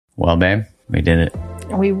Well, babe, we did it.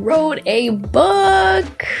 We wrote a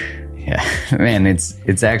book. Yeah, man,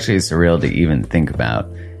 it's actually surreal to even think about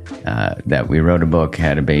that we wrote a book,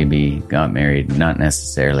 had a baby, got married, not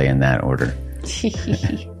necessarily in that order.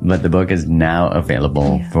 But the book is now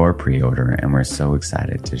available for pre-order, and we're so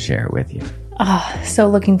excited to share it with you. Oh, so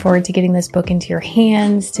looking forward to getting this book into your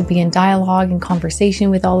hands, to be in dialogue and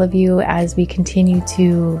conversation with all of you as we continue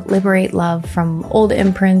to liberate love from old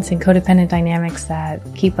imprints and codependent dynamics that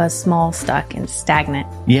keep us small, stuck, and stagnant.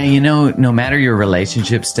 Yeah, no matter your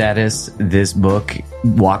relationship status, this book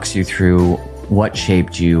walks you through what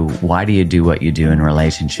shaped you, why do you do what you do in a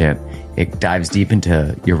relationship. It dives deep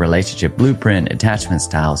into your relationship blueprint, attachment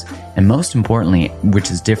styles, and most importantly,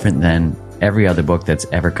 which is different than every other book that's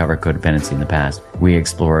ever covered codependency in the past, we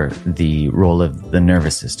explore the role of the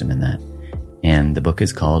nervous system in that. And the book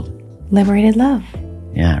is called Liberated Love.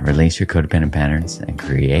 Yeah, release your codependent patterns and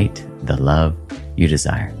create the love you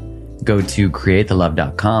desire. Go to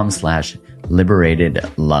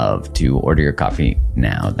createthelove.com/liberatedlove to order your copy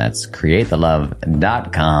now. That's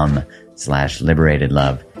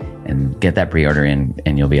createthelove.com/liberatedlove and get that pre-order in,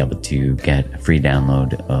 and you'll be able to get a free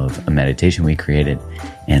download of a meditation we created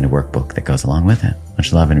and a workbook that goes along with it.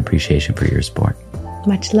 Much love and appreciation for your support.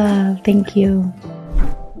 Much love. Thank you.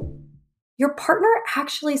 Your partner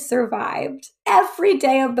actually survived every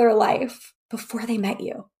day of their life before they met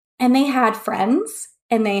you. And they had friends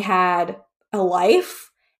and they had a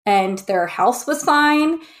life and their house was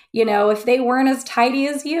fine. You know, if they weren't as tidy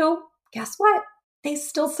as you, guess what? They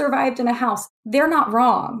still survived in a house. They're not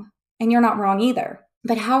wrong, and you're not wrong either.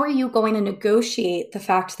 But how are you going to negotiate the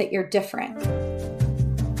fact that you're different?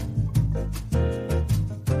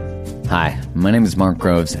 Hi, my name is Mark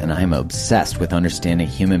Groves, and I'm obsessed with understanding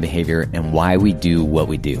human behavior and why we do what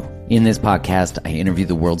we do. In this podcast, I interview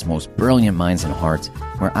the world's most brilliant minds and hearts,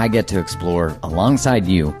 where I get to explore, alongside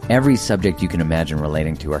you, every subject you can imagine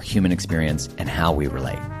relating to our human experience and how we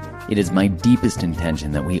relate. It is my deepest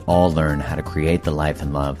intention that we all learn how to create the life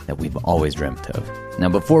and love that we've always dreamt of. Now,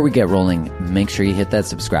 before we get rolling, make sure you hit that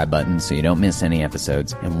subscribe button so you don't miss any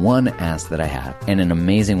episodes. And one ask that I have, and an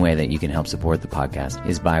amazing way that you can help support the podcast,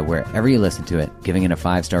 is by wherever you listen to it, giving it a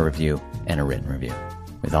 5-star review and a written review.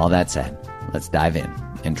 With all that said, let's dive in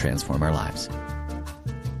and transform our lives.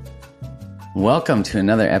 Welcome to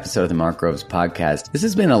another episode of the Mark Groves podcast. This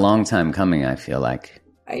has been a long time coming, I feel like.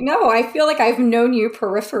 I know. I feel like I've known you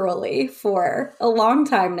peripherally for a long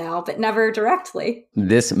time now, but never directly.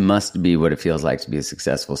 This must be what it feels like to be a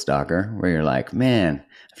successful stalker, where you're like, man,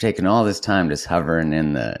 I've taken all this time just hovering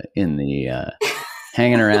in the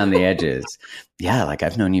hanging around the edges. Yeah, like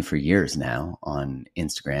I've known you for years now on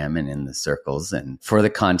Instagram and in the circles. And for the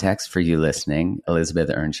context for you listening, Elizabeth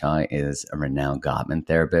Earnshaw is a renowned Gottman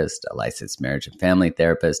therapist, a licensed marriage and family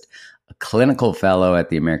therapist, a clinical fellow at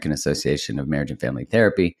the American Association of Marriage and Family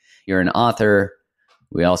Therapy. You're an author.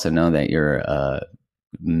 We also know that you're a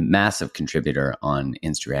massive contributor on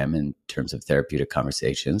Instagram in terms of therapeutic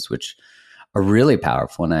conversations, which are really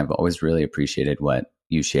powerful. And I've always really appreciated what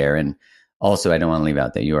you share. And also, I don't want to leave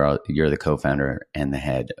out that you're the co-founder and the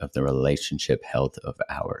head of the Relationship Health of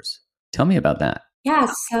Ours. Tell me about that.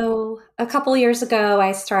 Yeah, so a couple of years ago,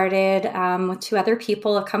 I started with 2 other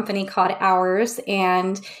people, a company called Ours,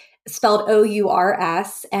 and spelled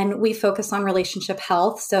OURS, and we focus on relationship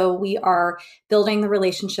health. So we are building the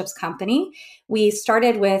relationships company. We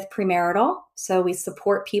started with premarital. So we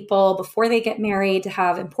support people before they get married to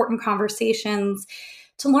have important conversations,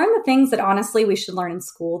 to learn the things that honestly we should learn in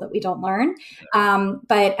school that we don't learn.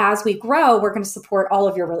 But as we grow, we're going to support all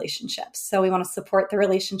of your relationships. So we want to support the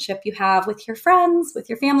relationship you have with your friends, with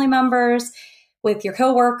your family members, with your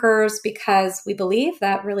coworkers, because we believe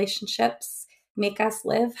that relationships make us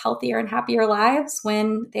live healthier and happier lives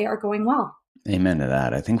when they are going well. Amen to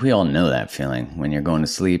that. I think we all know that feeling when you're going to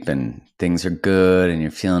sleep and things are good and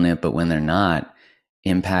you're feeling it, but when they're not,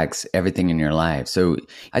 impacts everything in your life. So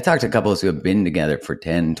I talked to couples who have been together for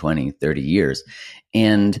 10, 20, 30 years.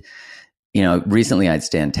 And, recently I had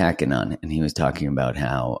Stan Tacken on, and he was talking about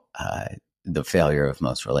how the failure of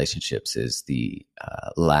most relationships is the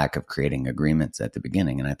lack of creating agreements at the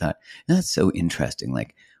beginning. And I thought, that's so interesting.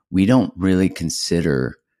 Like, we don't really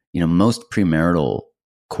consider, most premarital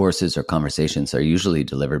courses or conversations are usually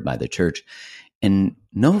delivered by the church. And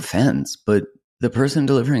no offense, but the person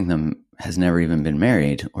delivering them has never even been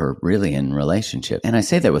married or really in relationship. And I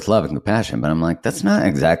say that with love and compassion, but I'm like, that's not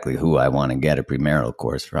exactly who I want to get a premarital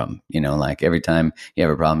course from. Like every time you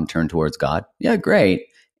have a problem, turn towards God. Yeah, great.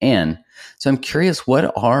 And so I'm curious,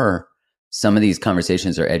 what are some of these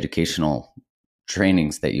conversations or educational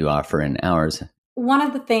trainings that you offer in Ours? one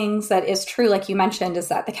of the things that is true, like you mentioned, is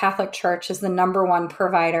that the Catholic Church is the number one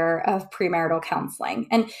provider of premarital counseling.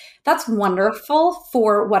 And that's wonderful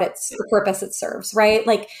for the purpose it serves, right?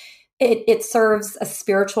 Like it serves a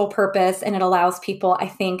spiritual purpose, and it allows people, I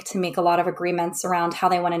think, to make a lot of agreements around how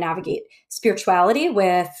they want to navigate spirituality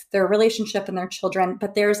with their relationship and their children.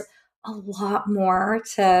 But there's a lot more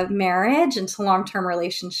to marriage and to long-term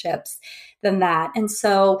relationships than that. And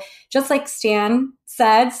so just like Stan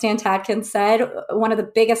Tadkin said, one of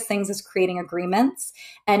the biggest things is creating agreements.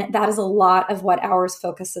 And that is a lot of what ours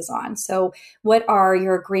focuses on. So what are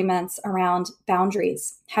your agreements around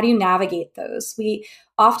boundaries? How do you navigate those? We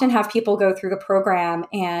often have people go through the program,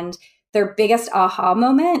 and their biggest aha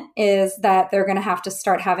moment is that they're going to have to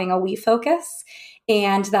start having a we focus.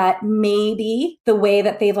 And that maybe the way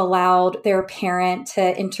that they've allowed their parent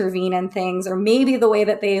to intervene in things, or maybe the way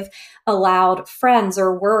that they've allowed friends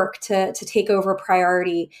or work to take over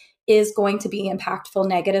priority, is going to be impactful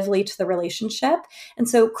negatively to the relationship. And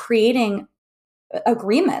so creating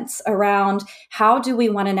agreements around how do we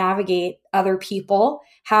want to navigate other people?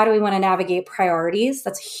 How do we want to navigate priorities?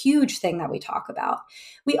 That's a huge thing that we talk about.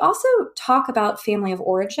 We also talk about family of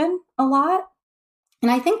origin a lot. And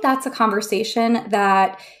I think that's a conversation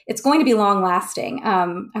that it's going to be long lasting.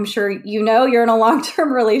 I'm sure you're in a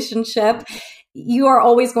long-term relationship. You are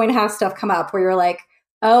always going to have stuff come up where you're like,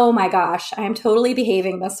 oh my gosh, I am totally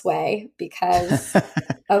behaving this way because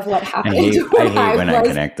of what happened. I hate when I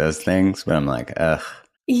connect those things, but I'm like, ugh.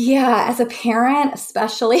 Yeah, as a parent,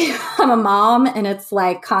 especially, I'm a mom, and it's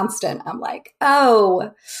like constant. I'm like,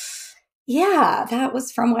 oh, yeah, that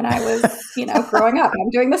was from when I was, growing up. I'm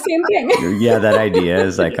doing the same thing. Yeah, that idea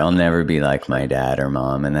is like, I'll never be like my dad or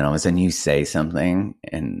mom. And then all of a sudden you say something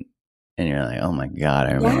and you're like, oh my God,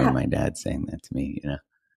 I remember my dad saying that to me,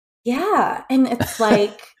 Yeah. And it's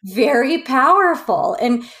like very powerful.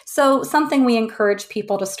 And so something we encourage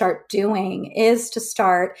people to start doing is to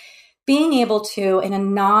start being able to, in a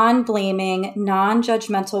non-blaming,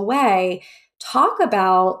 non-judgmental way, talk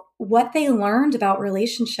about what they learned about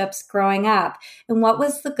relationships growing up and what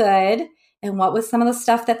was the good and what was some of the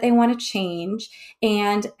stuff that they want to change,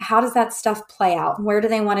 and how does that stuff play out, and where do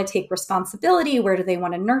they want to take responsibility, where do they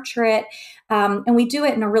want to nurture it, and we do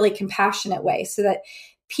it in a really compassionate way so that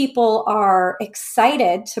people are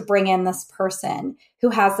excited to bring in this person who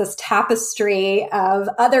has this tapestry of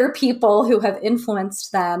other people who have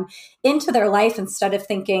influenced them into their life, instead of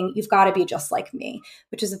thinking, you've got to be just like me,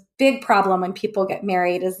 which is a big problem when people get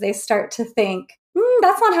married, is they start to think,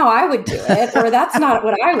 that's not how I would do it, or that's not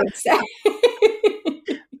what I would say.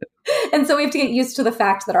 And so we have to get used to the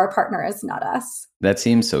fact that our partner is not us. That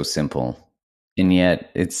seems so simple. And yet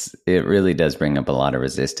it really does bring up a lot of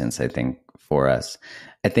resistance, I think, for us.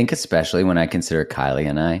 I think especially when I consider Kylie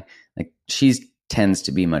and I, like, she tends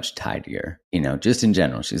to be much tidier, just in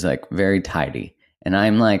general. She's like very tidy, and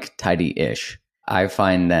I'm like tidy-ish. I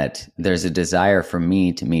find that there's a desire for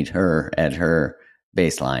me to meet her at her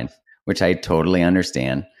baseline, which I totally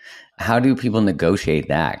understand. How do people negotiate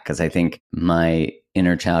that? Because I think my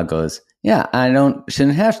inner child goes, yeah,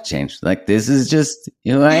 shouldn't have to change. Like, this is just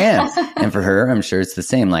who I am. And for her, I'm sure it's the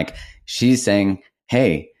same. Like, she's saying,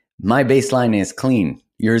 hey, my baseline is clean.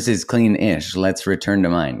 Yours is clean-ish. Let's return to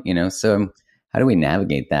mine, So how do we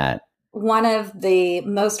navigate that? One of the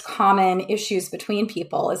most common issues between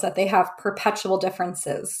people is that they have perpetual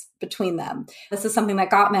differences between them. This is something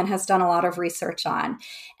that Gottman has done a lot of research on,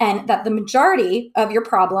 and that the majority of your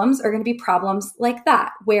problems are going to be problems like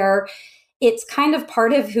that, where it's kind of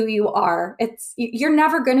part of who you are. You're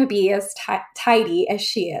never going to be as tidy as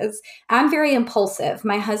she is. I'm very impulsive.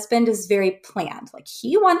 My husband is very planned. Like,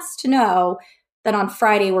 he wants to know that on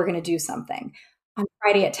Friday we're going to do something. On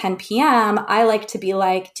Friday at 10 p.m., I like to be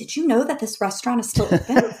like, did you know that this restaurant is still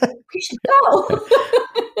open? We should go.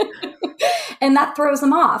 And that throws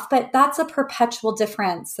them off. But that's a perpetual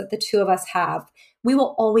difference that the two of us have. We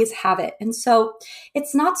will always have it. And so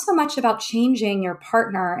it's not so much about changing your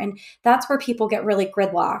partner. And that's where people get really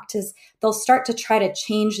gridlocked, is they'll start to try to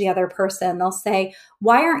change the other person. They'll say,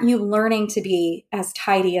 why aren't you learning to be as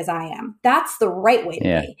tidy as I am? That's the right way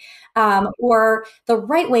to be. Or the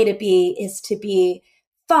right way to be is to be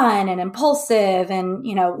fun and impulsive and,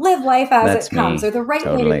 live life as it comes. Or the right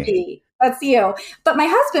way to be. That's you. But my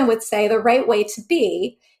husband would say the right way to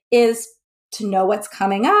be is to know what's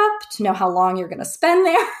coming up, to know how long you're going to spend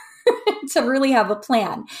there, to really have a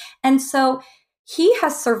plan. And so he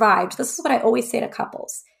has survived. This is what I always say to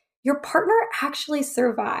couples. Your partner actually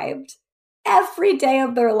survived every day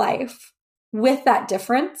of their life with that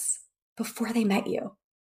difference before they met you.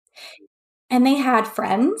 And they had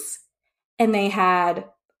friends, and they had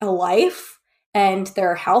a life, and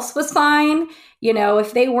their house was fine,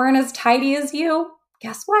 if they weren't as tidy as you,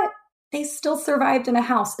 guess what? They still survived in a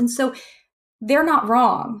house. And so they're not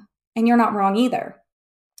wrong, and you're not wrong either.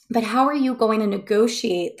 But how are you going to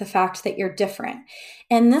negotiate the fact that you're different?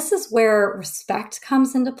 And this is where respect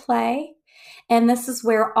comes into play. And this is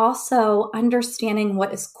where also understanding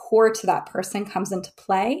what is core to that person comes into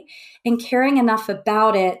play, and caring enough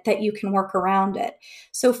about it that you can work around it.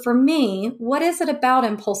 So for me, what is it about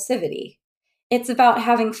impulsivity? It's about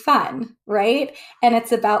having fun, right? And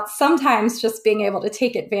it's about sometimes just being able to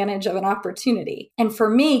take advantage of an opportunity. And for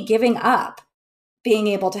me, giving up being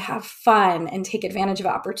able to have fun and take advantage of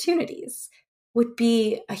opportunities would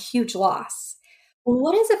be a huge loss. Well,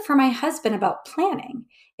 what is it for my husband about planning?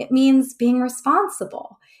 It means being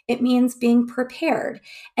responsible. It means being prepared.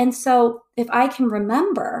 And so if I can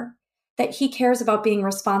remember that he cares about being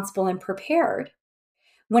responsible and prepared,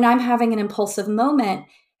 when I'm having an impulsive moment,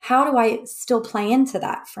 how do I still play into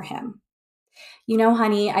that for him?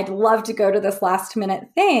 Honey, I'd love to go to this last minute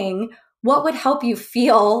thing. What would help you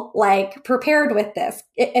feel like prepared with this?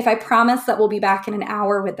 If I promise that we'll be back in an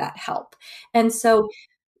hour, would that help? And so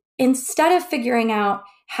instead of figuring out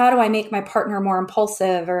how do I make my partner more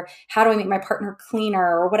impulsive, or how do I make my partner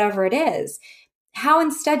cleaner, or whatever it is, how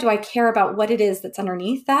instead do I care about what it is that's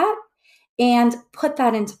underneath that and put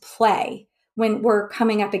that into play when we're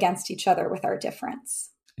coming up against each other with our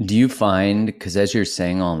difference? Do you find, because as you're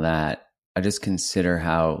saying all that, I just consider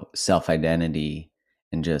how self-identity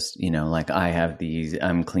and just, like I have these,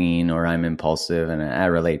 I'm clean or I'm impulsive, and I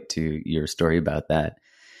relate to your story about that.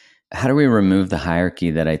 How do we remove the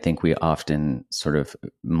hierarchy that I think we often sort of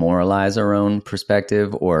moralize our own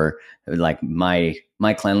perspective, or like my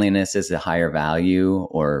cleanliness is a higher value,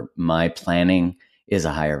 or my planning is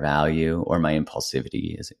a higher value, or my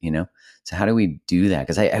impulsivity is, So how do we do that?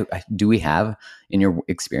 Because do we have, in your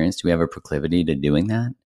experience, do we have a proclivity to doing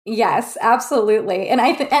that? Yes, absolutely. And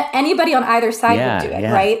I think anybody on either side would do it,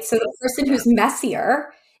 Yeah. right? So the person who's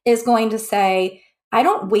messier is going to say, I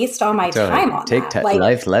don't waste all my time on Take that. Like,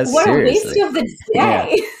 life less what seriously. a waste of the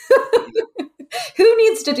day. Who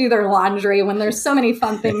needs to do their laundry when there's so many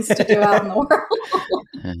fun things to do out in the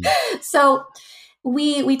world? So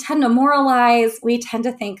we tend to moralize. We tend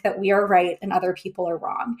to think that we are right and other people are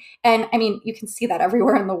wrong. And I mean, you can see that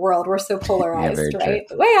everywhere in the world. We're so polarized, right?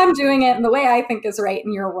 True. The way I'm doing it and the way I think is right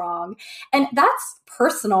and you're wrong. And that's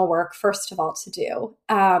personal work, first of all, to do.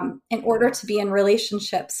 In order to be in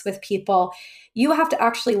relationships with people, you have to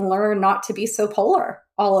actually learn not to be so polar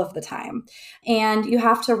all of the time. And you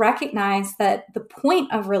have to recognize that the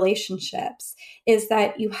point of relationships is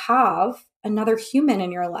that you have another human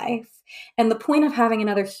in your life. And the point of having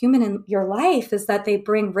another human in your life is that they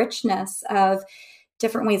bring richness of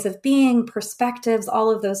different ways of being, perspectives, all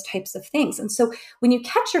of those types of things. And so when you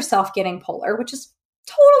catch yourself getting polar, which is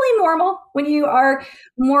totally normal when you are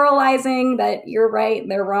moralizing that you're right and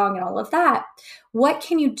they're wrong and all of that, what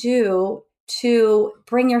can you do to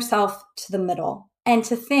bring yourself to the middle? And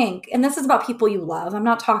to think, and this is about people you love. I'm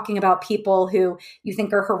not talking about people who you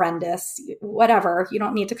think are horrendous, whatever. You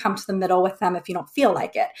don't need to come to the middle with them if you don't feel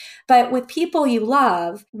like it. But with people you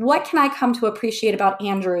love, what can I come to appreciate about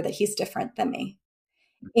Andrew that he's different than me?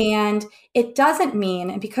 And it doesn't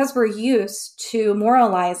mean, and because we're used to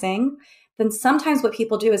moralizing, then sometimes what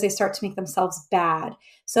people do is they start to make themselves bad.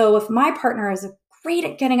 So if my partner is great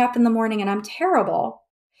at getting up in the morning and I'm terrible,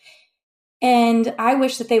 and I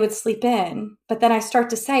wish that they would sleep in. But then I start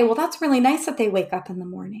to say, well, that's really nice that they wake up in the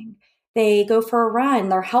morning. They go for a run.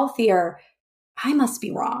 They're healthier. I must be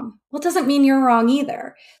wrong. Well, it doesn't mean you're wrong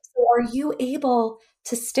either. So are you able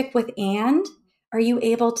to stick with and? Are you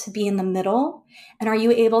able to be in the middle? And are you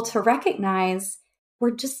able to recognize we're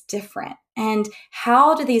just different? And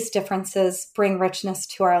how do these differences bring richness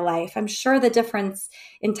to our life? I'm sure the difference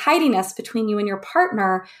in tidiness between you and your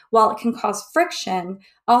partner, while it can cause friction,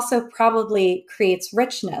 also probably creates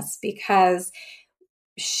richness, because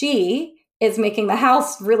she is making the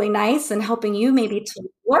house really nice and helping you maybe to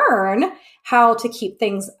learn how to keep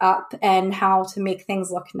things up and how to make things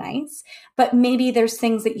look nice. But maybe there's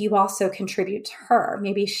things that you also contribute to her.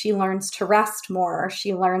 Maybe she learns to rest more, or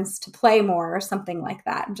she learns to play more, or something like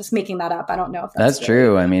that. I'm just making that up. I don't know if that's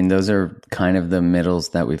true. I mean, those are kind of the middles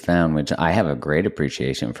that we found, which I have a great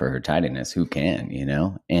appreciation for her tidiness. Who can,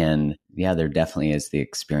 And yeah, there definitely is the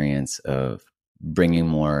experience of bringing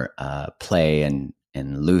more play and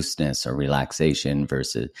looseness or relaxation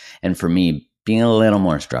versus, and for me, being a little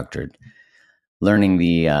more structured. learning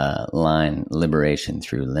the line liberation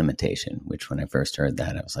through limitation, which when I first heard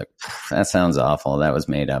that, I was like, that sounds awful. That was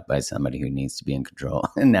made up by somebody who needs to be in control.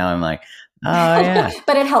 And now I'm like, oh, yeah.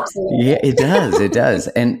 But it helps a little Yeah, bit. it does. It does.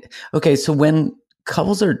 And okay, so when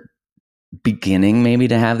couples are beginning maybe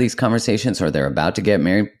to have these conversations or they're about to get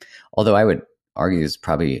married, although I would argue it's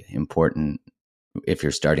probably important if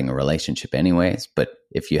you're starting a relationship anyways, but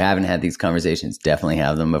if you haven't had these conversations, definitely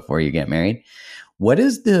have them before you get married. What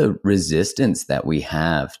is the resistance that we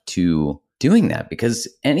have to doing that? Because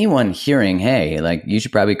anyone hearing, hey, like you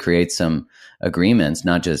should probably create some agreements,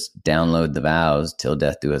 not just download the vows till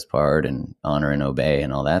death do us part and honor and obey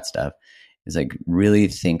and all that stuff, is like really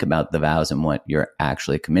think about the vows and what you're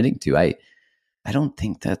actually committing to. I don't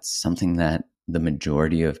think that's something that the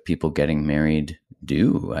majority of people getting married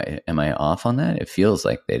do. Am I off on that? It feels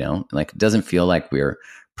like they don't. Like, it doesn't feel like we're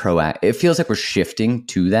proactive. It feels like we're shifting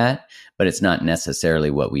to that, but it's not necessarily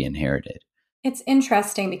what we inherited. It's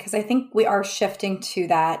interesting because I think we are shifting to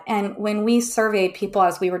that. And when we surveyed people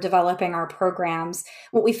as we were developing our programs,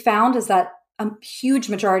 what we found is that a huge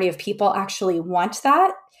majority of people actually want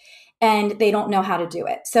that and they don't know how to do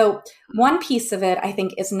it. So one piece of it, I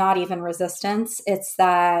think, is not even resistance. It's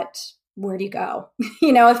that, where do you go?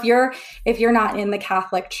 If you're not in the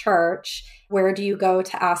Catholic Church, where do you go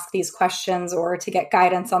to ask these questions or to get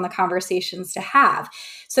guidance on the conversations to have?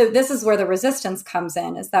 So this is where the resistance comes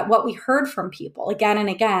in, is that what we heard from people again and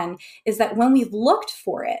again is that when we've looked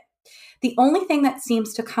for it, the only thing that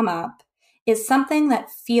seems to come up is something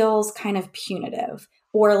that feels kind of punitive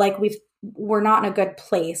or like we're not in a good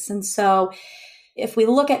place. And so if we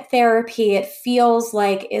look at therapy, it feels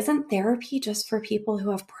like, isn't therapy just for people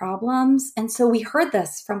who have problems? And so we heard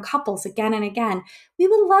this from couples again and again. We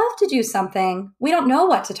would love to do something. We don't know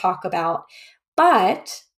what to talk about.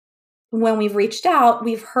 But when we've reached out,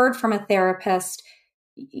 we've heard from a therapist,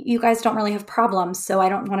 you guys don't really have problems, so I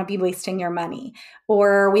don't want to be wasting your money.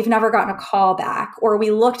 Or we've never gotten a call back. Or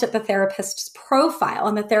we looked at the therapist's profile,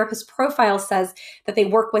 and the therapist's profile says that they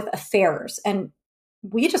work with affairs, and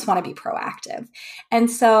we just want to be proactive. And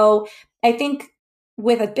so I think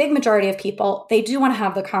with a big majority of people, they do want to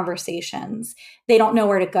have the conversations. They don't know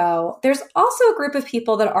where to go. There's also a group of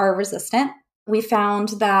people that are resistant. We found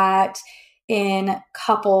that in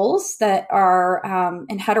couples that are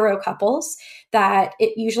in hetero couples, that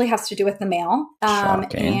it usually has to do with the male.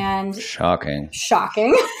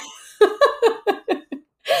 Shocking.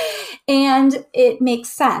 And it makes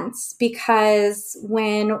sense because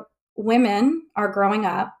when women are growing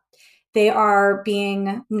up, they are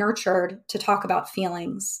being nurtured to talk about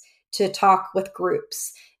feelings, to talk with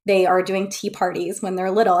groups. They are doing tea parties when they're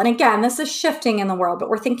little. And again, this is shifting in the world, but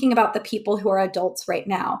we're thinking about the people who are adults right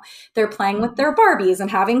now. They're playing with their Barbies and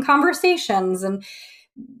having conversations and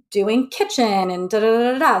doing kitchen and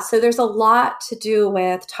da-da-da-da-da. So there's a lot to do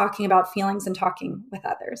with talking about feelings and talking with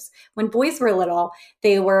others. When boys were little,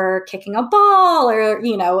 they were kicking a ball or,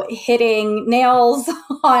 hitting nails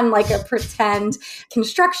on like a pretend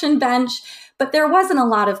construction bench. But there wasn't a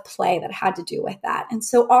lot of play that had to do with that. And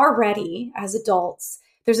so already as adults,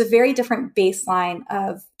 there's a very different baseline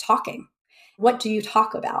of talking. What do you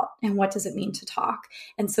talk about? And what does it mean to talk?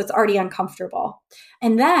 And so it's already uncomfortable.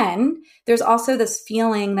 And then there's also this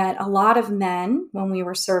feeling that a lot of men, when we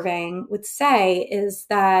were surveying, would say is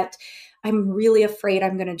that I'm really afraid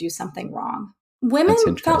I'm going to do something wrong. Women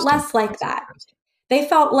felt less like that. They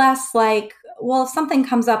felt less like, well, if something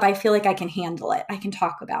comes up, I feel like I can handle it. I can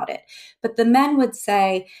talk about it. But the men would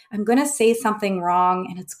say, I'm going to say something wrong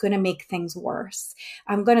and it's going to make things worse.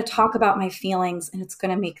 I'm going to talk about my feelings and it's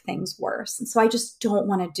going to make things worse. And so I just don't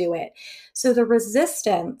want to do it. So the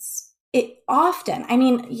resistance, it often,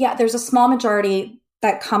 there's a small majority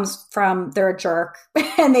that comes from they're a jerk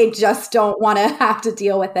and they just don't want to have to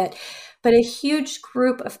deal with it. But a huge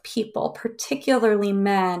group of people, particularly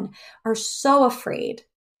men, are so afraid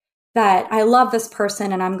that I love this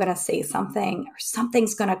person and I'm going to say something or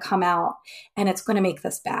something's going to come out and it's going to make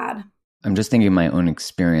this bad. I'm just thinking of my own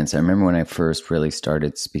experience. I remember when I first really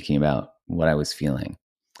started speaking about what I was feeling.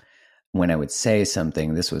 When I would say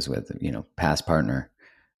something, this was with, past partner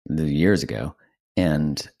years ago.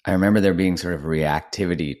 And I remember there being sort of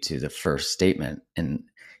reactivity to the first statement. And,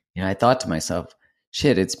 I thought to myself,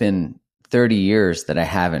 shit, it's been 30 years that I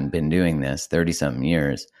haven't been doing this, 30 something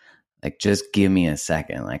years. Like, just give me a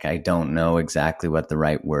second. Like, I don't know exactly what the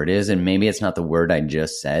right word is. And maybe it's not the word I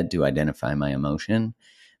just said to identify my emotion,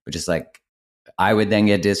 but just like, I would then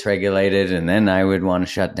get dysregulated and then I would want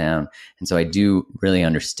to shut down. And so I do really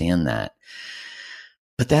understand that.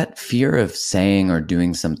 But that fear of saying or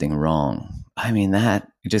doing something wrong, that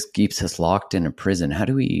just keeps us locked in a prison. How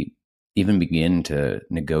do we even begin to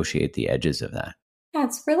negotiate the edges of that? Yeah,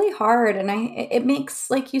 it's really hard. And it makes,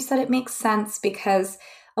 like you said, it makes sense because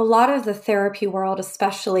a lot of the therapy world,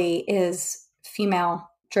 especially, is female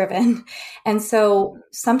driven. And so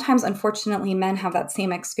sometimes, unfortunately, men have that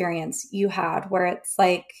same experience you had where it's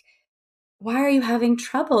like, why are you having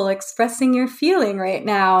trouble expressing your feeling right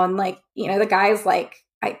now? And like, the guy's like,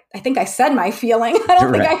 I think I said my feeling. I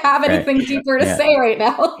don't think I have anything deeper to say right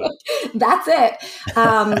now. That's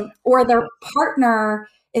it. Or their partner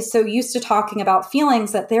is so used to talking about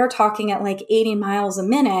feelings that they're talking at like 80 miles a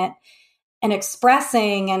minute and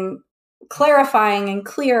expressing and clarifying and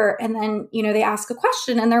clear. And then, they ask a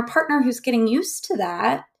question and their partner who's getting used to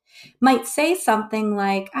that might say something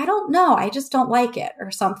like, I don't know, I just don't like it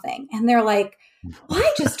or something. And they're like, well,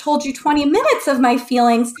 I just told you 20 minutes of my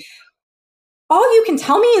feelings. All you can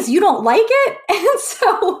tell me is you don't like it. And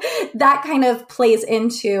so that kind of plays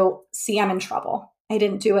into, see, I'm in trouble. I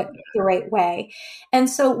didn't do it the right way. And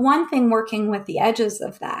so one thing working with the edges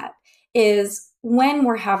of that is when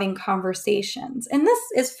we're having conversations, and this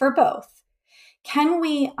is for both, can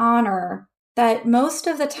we honor that most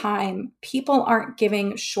of the time people aren't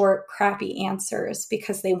giving short, crappy answers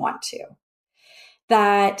because they want to,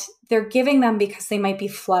 that they're giving them because they might be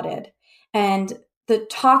flooded. And the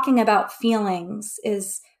talking about feelings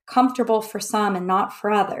is comfortable for some and not for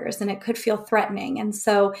others, and it could feel threatening. And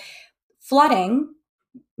so flooding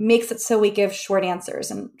makes it so we give short answers.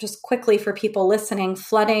 And just quickly for people listening,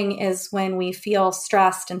 flooding is when we feel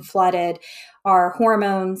stressed and flooded. Our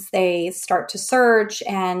hormones, they start to surge,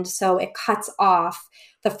 and so it cuts off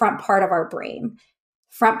the front part of our brain.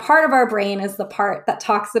 Front part of our brain is the part that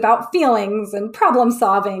talks about feelings and problem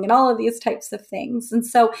solving and all of these types of things. And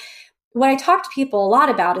so what I talk to people a lot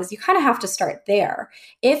about is you kind of have to start there.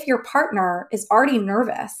 If your partner is already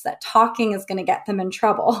nervous that talking is going to get them in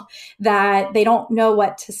trouble, that they don't know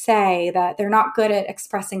what to say, that they're not good at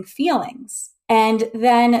expressing feelings, and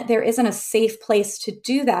then there isn't a safe place to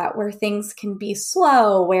do that where things can be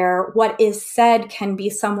slow, where what is said can be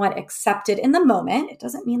somewhat accepted in the moment, it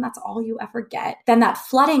doesn't mean that's all you ever get, then that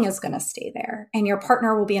flooding is going to stay there and your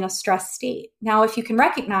partner will be in a stressed state. Now, if you can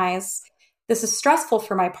recognize this is stressful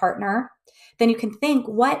for my partner, then you can think,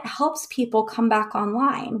 what helps people come back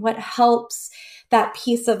online? What helps that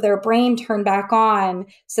piece of their brain turn back on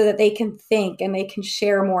so that they can think and they can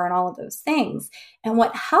share more and all of those things? And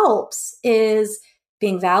what helps is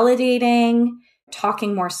being validating,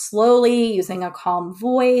 talking more slowly, using a calm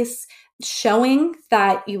voice, showing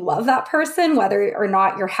that you love that person, whether or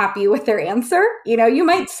not you're happy with their answer. You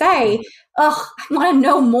might say, oh, I want to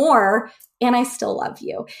know more, and I still love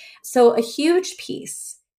you. So a huge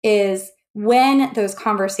piece is when those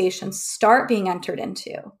conversations start being entered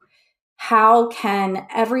into, how can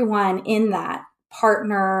everyone in that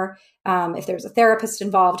partner, if there's a therapist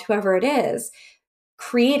involved, whoever it is,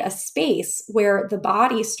 create a space where the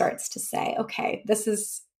body starts to say, okay, this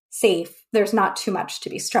is safe. There's not too much to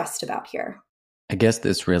be stressed about here. I guess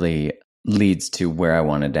this really leads to where I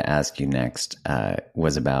wanted to ask you next,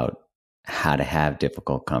 was about how to have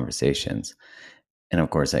difficult conversations. And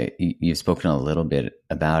of course, you've spoken a little bit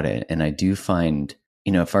about it. And I do find,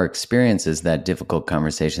 if our experience is that difficult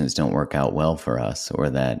conversations don't work out well for us, or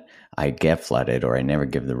that I get flooded, or I never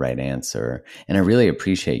give the right answer. And I really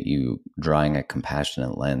appreciate you drawing a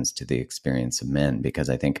compassionate lens to the experience of men, because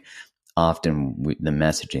I think often the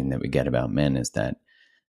messaging that we get about men is that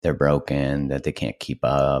they're broken, that they can't keep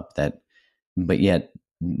up, but yet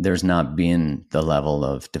there's not been the level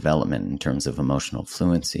of development in terms of emotional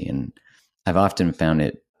fluency. And I've often found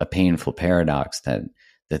it a painful paradox that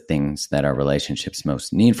the things that our relationships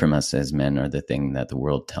most need from us as men are the thing that the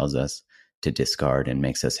world tells us to discard and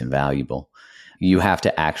makes us invaluable. You have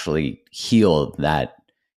to actually heal that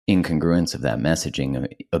incongruence of that messaging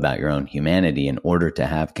about your own humanity in order to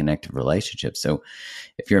have connected relationships. So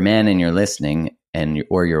if you're a man and you're listening,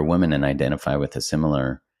 or you're a woman and identify with a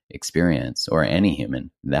similar experience, or any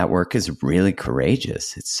human, that work is really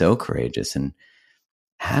courageous. It's so courageous. And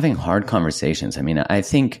having hard conversations, I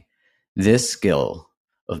think this skill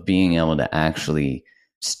of being able to actually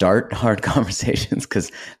start hard conversations,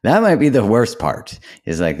 because that might be the worst part,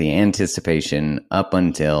 is like the anticipation up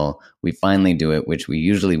until we finally do it, which we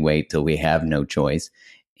usually wait till we have no choice.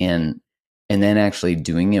 And then actually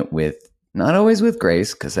doing it with, not always with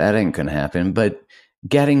grace, because that ain't going to happen, but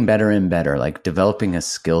getting better and better, like developing a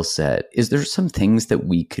skill set. Is there some things that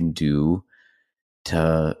we can do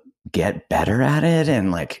to get better at it,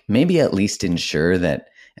 and like maybe at least ensure that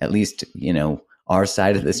at least, our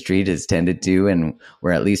side of the street is tended to, and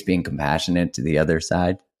we're at least being compassionate to the other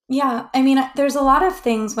side? Yeah. I mean, there's a lot of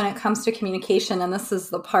things when it comes to communication, and this is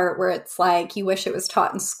the part where it's like you wish it was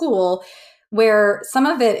taught in school, where some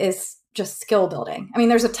of it is just skill building. I mean,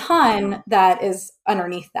 there's a ton that is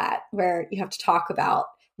underneath that where you have to talk about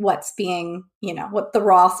what's being, what the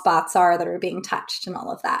raw spots are that are being touched and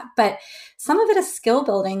all of that. But some of it is skill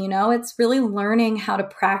building, it's really learning how to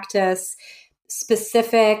practice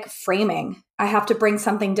specific framing. I have to bring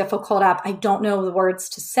something difficult up. I don't know the words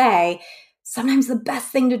to say. Sometimes the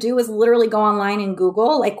best thing to do is literally go online and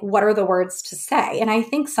Google, like, what are the words to say? And I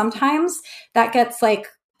think sometimes that gets like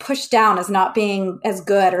pushed down as not being as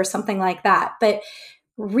good or something like that. But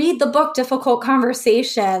read the book, Difficult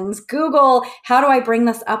Conversations, Google, how do I bring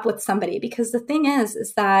this up with somebody? Because the thing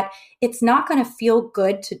is that it's not going to feel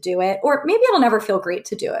good to do it, or maybe it'll never feel great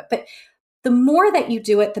to do it. But the more that you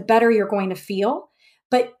do it, the better you're going to feel.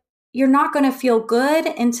 But you're not going to feel good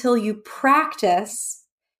until you practice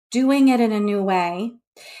doing it in a new way.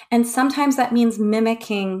 And sometimes that means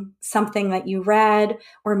mimicking something that you read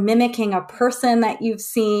or mimicking a person that you've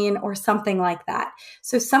seen or something like that.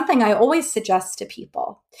 So something I always suggest to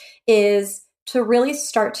people is to really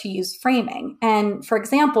start to use framing. And for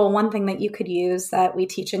example, one thing that you could use that we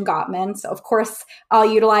teach in Gottman, so of course I'll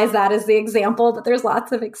utilize that as the example, but there's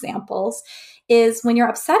lots of examples, is when you're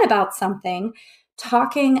upset about something,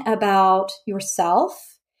 talking about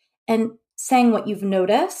yourself and saying what you've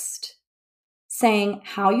noticed, saying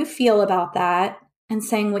how you feel about that, and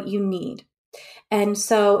saying what you need. And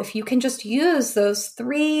so if you can just use those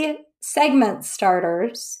 3 segment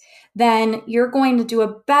starters, then you're going to do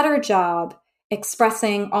a better job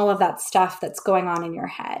expressing all of that stuff that's going on in your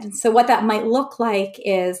head. And so what that might look like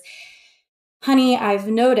is, honey, I've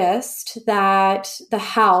noticed that the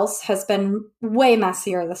house has been way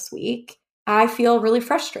messier this week. I feel really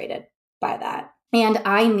frustrated by that. And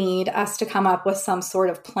I need us to come up with some sort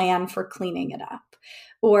of plan for cleaning it up.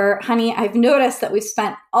 Or, honey, I've noticed that we've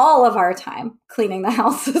spent all of our time cleaning the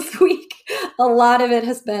house this week. A lot of it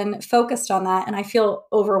has been focused on that, and I feel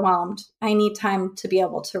overwhelmed. I need time to be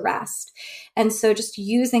able to rest. And so just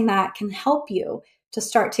using that can help you to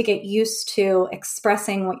start to get used to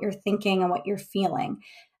expressing what you're thinking and what you're feeling.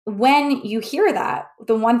 When you hear that,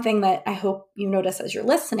 the one thing that I hope you notice as you're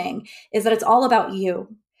listening is that it's all about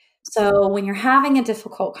you. So when you're having a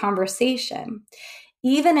difficult conversation,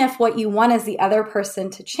 even if what you want is the other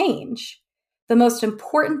person to change, the most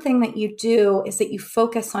important thing that you do is that you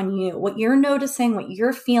focus on you, what you're noticing, what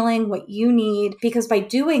you're feeling, what you need. Because by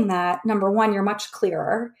doing that, number one, you're much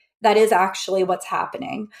clearer. That is actually what's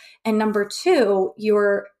happening. And number two,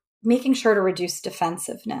 you're making sure to reduce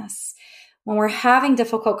defensiveness. When we're having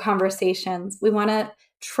difficult conversations, we want to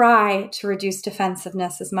try to reduce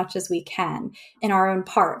defensiveness as much as we can in our own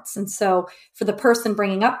parts. And so for the person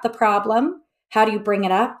bringing up the problem, how do you bring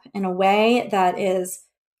it up in a way that is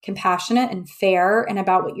compassionate and fair and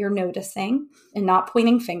about what you're noticing and not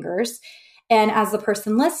pointing fingers? And as the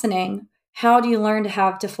person listening, how do you learn to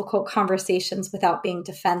have difficult conversations without being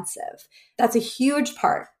defensive? That's a huge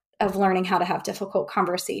part of learning how to have difficult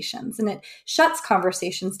conversations. And it shuts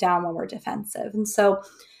conversations down when we're defensive. And so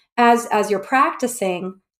as you're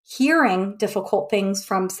practicing hearing difficult things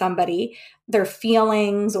from somebody, their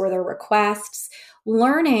feelings or their requests,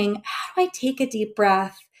 learning, how do I take a deep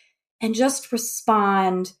breath and just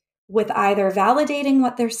respond with either validating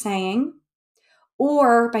what they're saying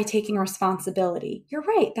or by taking responsibility. You're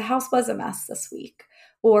right, the house was a mess this week.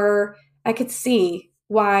 Or I could see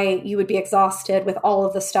why you would be exhausted with all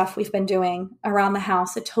of the stuff we've been doing around the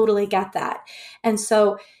house. I totally get that. And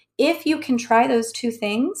so if you can try those 2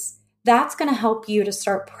 things, that's going to help you to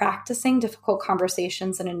start practicing difficult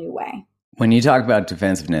conversations in a new way. When you talk about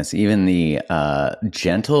defensiveness, even the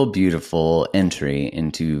gentle, beautiful entry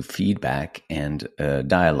into feedback and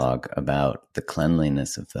dialogue about the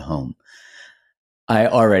cleanliness of the home, I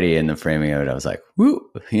already in the framing of it, I was like,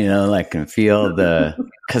 whoo, can feel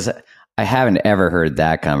because I haven't ever heard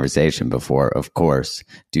that conversation before, of course,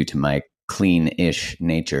 due to my clean-ish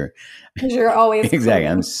nature. Because you're always exactly.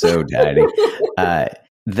 I'm so tidy.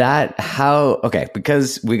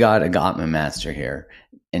 Because we got a Gottman master here,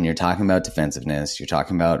 and you're talking about defensiveness, you're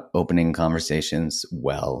talking about opening conversations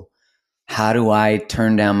well. How do I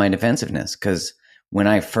turn down my defensiveness? Because when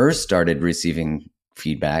I first started receiving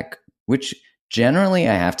feedback, which generally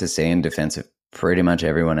I have to say in defense of pretty much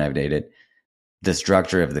everyone I've dated, the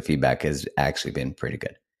structure of the feedback has actually been pretty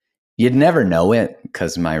good. You'd never know it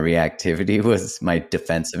because my reactivity was, my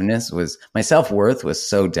defensiveness was, my self-worth was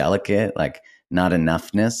so delicate, like not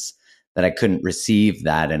enoughness, that I couldn't receive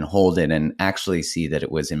that and hold it and actually see that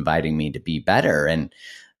it was inviting me to be better and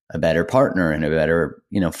a better partner and a better,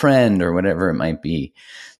 friend or whatever it might be.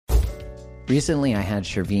 Recently, I had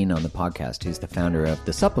Sherveen on the podcast, who's the founder of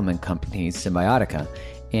the supplement company Symbiotica.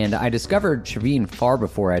 And I discovered Sherveen far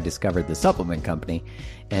before I discovered the supplement company.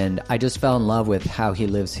 And I just fell in love with how he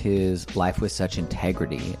lives his life with such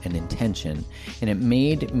integrity and intention. And it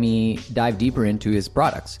made me dive deeper into his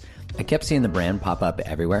products. I kept seeing the brand pop up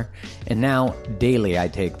everywhere. And now daily I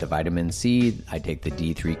take the vitamin C, I take the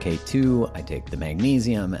D3K2, I take the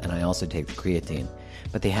magnesium, and I also take the creatine.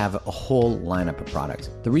 But they have a whole lineup of products.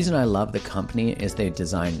 The reason I love the company is they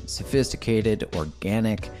design sophisticated,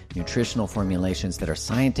 organic, nutritional formulations that are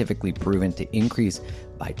scientifically proven to increase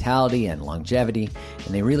vitality and longevity,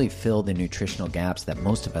 and they really fill the nutritional gaps that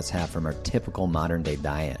most of us have from our typical modern day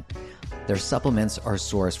diet. Their supplements are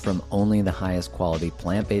sourced from only the highest quality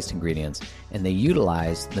plant-based ingredients, and they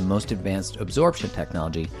utilize the most advanced absorption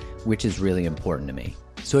technology, which is really important to me.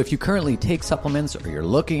 So if you currently take supplements or you're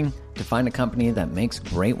looking to find a company that makes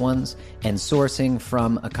great ones and sourcing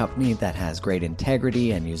from a company that has great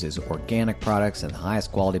integrity and uses organic products and the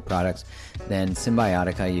highest quality products, then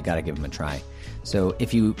Symbiotica, you got to give them a try. So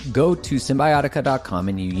if you go to Symbiotica.com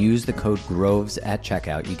and you use the code GROVES at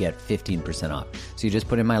checkout, you get 15% off. So you just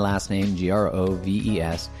put in my last name,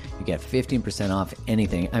 GROVES, you get 15% off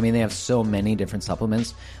anything. I mean, they have so many different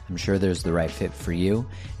supplements. I'm sure there's the right fit for you.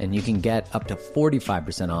 And you can get up to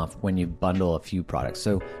 45% off when you bundle a few products.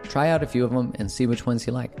 So try out a few of them and see which ones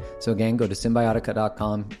you like. So again, go to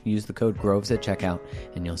Symbiotica.com, use the code GROVES at checkout,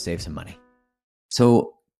 and you'll save some money.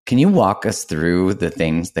 So can you walk us through the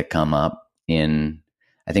things that come up in,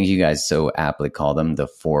 I think you guys so aptly call them the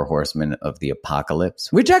 4 horsemen of the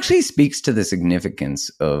apocalypse, which actually speaks to the significance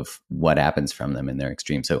of what happens from them in their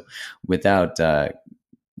extreme. So without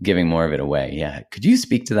giving more of it away, could you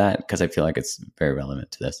speak to that? Because I feel like it's very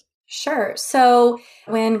relevant to this. Sure. So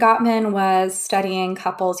when Gottman was studying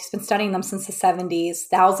couples, he's been studying them since the 70s,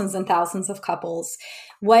 thousands and thousands of couples.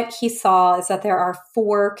 What he saw is that there are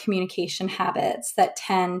 4 communication habits that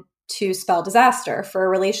tend to spell disaster for a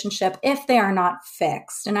relationship if they are not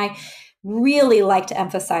fixed. And I really like to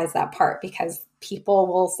emphasize that part because people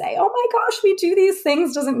will say, oh my gosh, we do these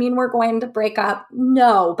things doesn't mean we're going to break up.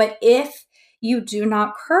 No, but if you do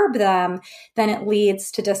not curb them, then it leads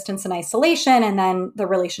to distance and isolation, and then the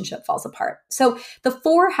relationship falls apart. So the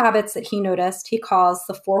 4 habits that he noticed, he calls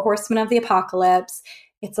the 4 horsemen of the apocalypse.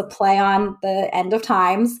 It's a play on the end of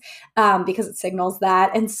times because it signals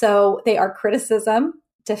that. And so they are criticism,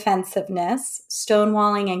 defensiveness,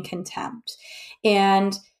 stonewalling, and contempt.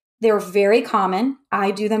 And they're very common.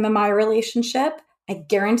 I do them in my relationship. I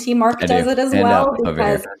guarantee Mark does it as well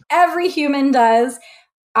because every human does.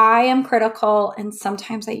 I am critical, and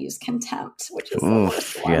sometimes I use contempt, which is the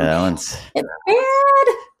worst one. Yeah, that one's... It's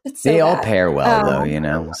bad. It's so they all bad. pair well,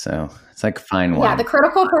 though, so it's like fine wine. Yeah, the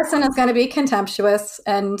critical person is going to be contemptuous,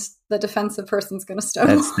 and the defensive person is going to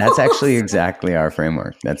stonewall. That's actually exactly our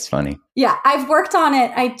framework. That's funny. Yeah, I've worked on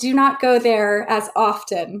it. I do not go there as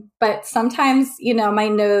often, but sometimes, my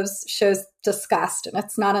nose shows disgust, and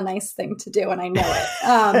it's not a nice thing to do, and I know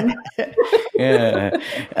it. Yeah,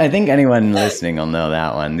 I think anyone listening will know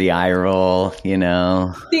that one. The eye roll, The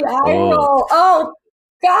eye roll. Oh,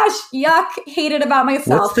 gosh, yuck. Hate it about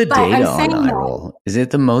myself. What's the data on eye roll? Is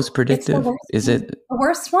it the most predictive? Is it the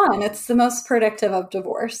worst one? It's the most predictive of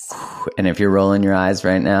divorce. And if you're rolling your eyes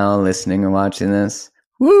right now, listening or watching this,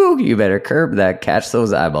 you better curb that. Catch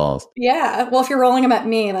those eyeballs. Yeah. Well, if you're rolling them at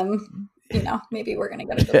me, then, maybe we're going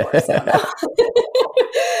to get a divorce. I don't know.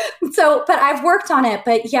 But I've worked on it.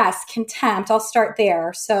 But yes, contempt. I'll start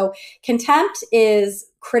there. So contempt is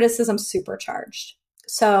criticism supercharged.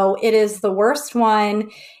 So it is the worst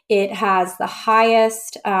one. It has the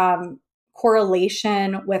highest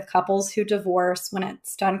correlation with couples who divorce when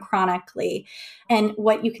it's done chronically. And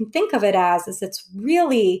what you can think of it as is it's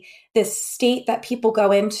really this state that people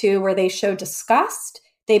go into where they show disgust,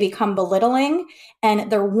 they become belittling,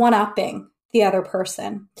 and they're one-upping the other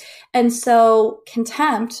person. And so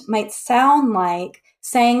contempt might sound like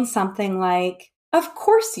saying something like, of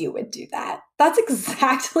course you would do that. That's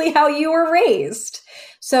exactly how you were raised.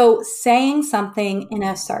 So saying something in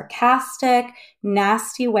a sarcastic,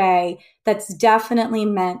 nasty way that's definitely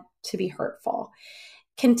meant to be hurtful.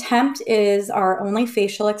 Contempt is our only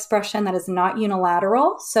facial expression that is not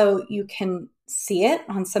unilateral. So you can see it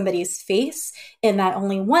on somebody's face in that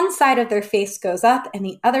only one side of their face goes up and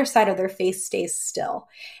the other side of their face stays still.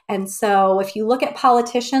 And so if you look at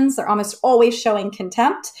politicians, they're almost always showing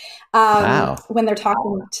contempt when they're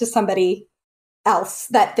talking to somebody else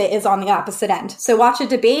that is on the opposite end. So watch a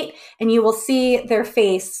debate and you will see their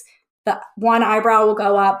face. The one eyebrow will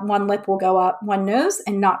go up, one lip will go up, one nose,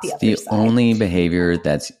 and not the other side. The only behavior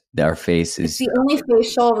that's our face is... It's the only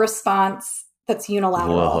facial response that's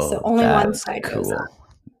unilateral. So Whoa, only one that's side goes cool. up.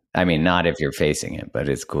 I mean, not if you're facing it, but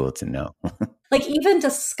it's cool to know. Like even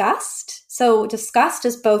disgust. So disgust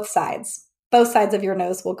is both sides. Both sides of your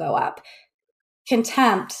nose will go up.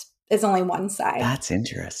 Contempt is only one side. That's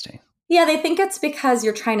interesting. Yeah, they think it's because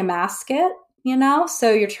you're trying to mask it,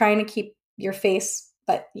 so you're trying to keep your face,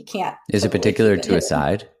 but you can't. Is it particular to a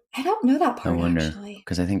side? I don't know that I part, wonder, actually.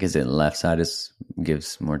 because I think is it left side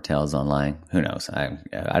gives more tells on lying. Who knows? I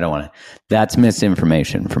don't want to. That's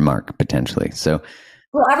misinformation for Mark potentially. So,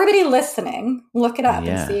 well, everybody listening, look it up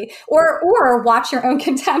and see, or watch your own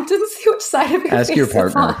contempt and see which side of your ask face your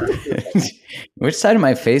partner which side of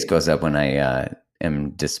my face goes up when I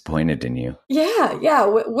am disappointed in you. Yeah.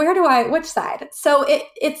 Which side? So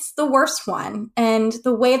it's the worst one, and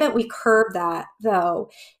the way that we curb that though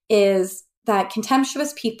is that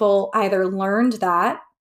contemptuous people either learned that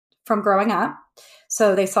from growing up.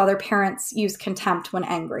 So they saw their parents use contempt when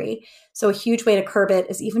angry. So a huge way to curb it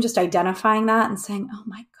is even just identifying that and saying, oh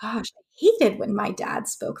my gosh, I hated when my dad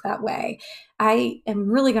spoke that way. I am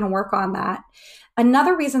really going to work on that.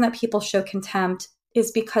 Another reason that people show contempt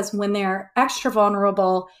is because when they're extra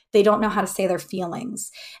vulnerable, they don't know how to say their feelings.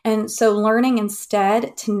 And so learning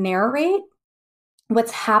instead to narrate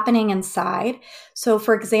what's happening inside. So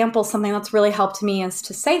for example, something that's really helped me is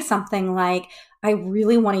to say something like, I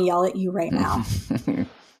really want to yell at you right now.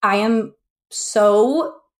 I am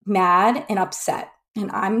so mad and upset, and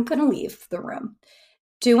I'm going to leave the room.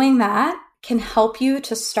 Doing that can help you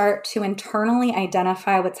to start to internally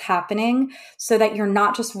identify what's happening so that you're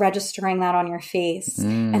not just registering that on your face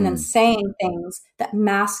and then saying things that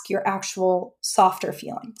mask your actual softer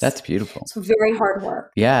feelings. That's beautiful. It's very hard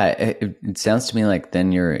work. Yeah. It sounds to me like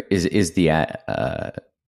then is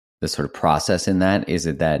the sort of process in that, is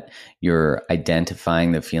it that you're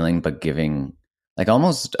identifying the feeling, but giving like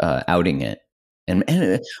almost outing it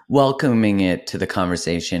and welcoming it to the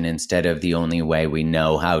conversation instead of the only way we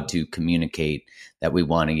know how to communicate that we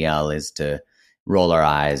want to yell is to roll our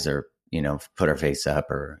eyes or, put our face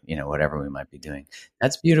up or, whatever we might be doing.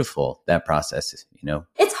 That's beautiful. That process,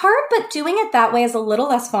 It's hard, but doing it that way is a little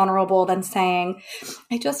less vulnerable than saying,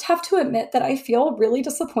 I just have to admit that I feel really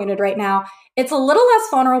disappointed right now. It's a little less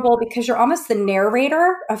vulnerable because you're almost the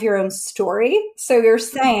narrator of your own story. So you're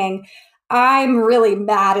saying, I'm really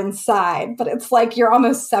mad inside, but it's like you're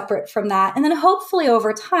almost separate from that. And then hopefully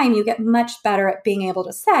over time, you get much better at being able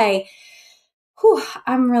to say,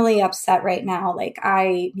 I'm really upset right now. Like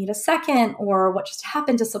I need a second, or what just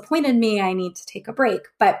happened disappointed me. I need to take a break.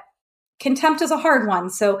 But contempt is a hard one.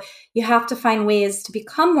 So you have to find ways to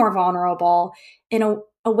become more vulnerable in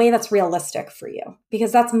a way that's realistic for you,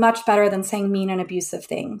 because that's much better than saying mean and abusive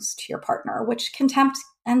things to your partner, which contempt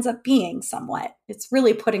ends up being somewhat. It's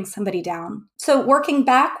really putting somebody down. So working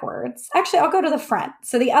backwards, actually, I'll go to the front.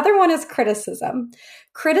 So the other one is criticism.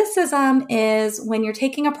 Criticism is when you're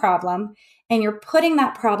taking a problem and you're putting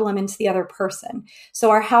that problem into the other person.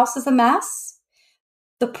 So our house is a mess.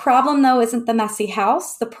 The problem, though, isn't the messy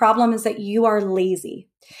house. The problem is that you are lazy.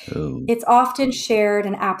 Ooh. It's often shared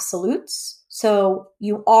in absolutes. So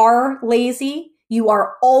you are lazy. You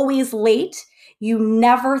are always late. You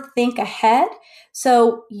never think ahead.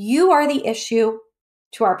 So you are the issue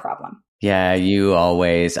to our problem. Yeah,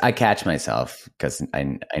 I catch myself because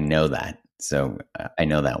I know that. So I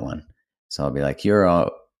know that one. So I'll be like,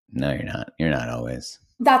 no, you're not. You're not always.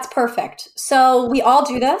 That's perfect. So we all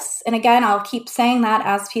do this. And again, I'll keep saying that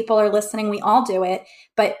as people are listening, we all do it.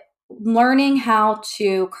 But learning how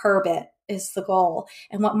to curb it is the goal.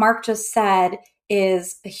 And what Mark just said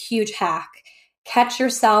is a huge hack. Catch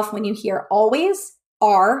yourself when you hear always,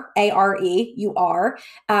 A-R-E, you are,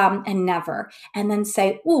 and never. And then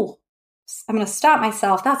say, ooh, I'm going to stop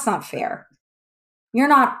myself. That's not fair. You're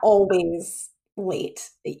not always late.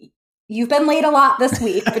 You've been late a lot this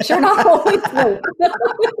week, but you're not always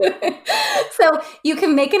late. So you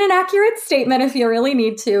can make it an accurate statement if you really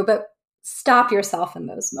need to, but stop yourself in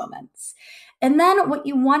those moments. And then what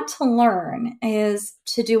you want to learn is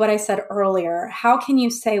to do what I said earlier. How can you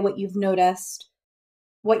say what you've noticed,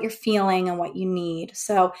 what you're feeling, and what you need?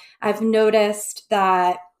 So I've noticed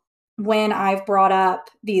that when I've brought up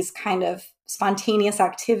these kind of spontaneous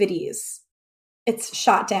activities, it's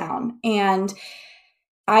shot down. And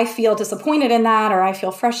I feel disappointed in that, or I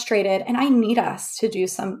feel frustrated, and I need us to do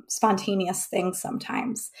some spontaneous things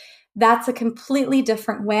sometimes. That's a completely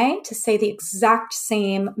different way to say the exact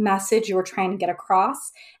same message you were trying to get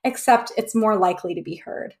across, except it's more likely to be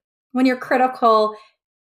heard. When you're critical,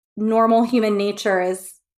 normal human nature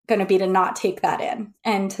is going to be to not take that in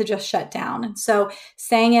and to just shut down. And so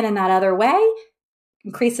saying it in that other way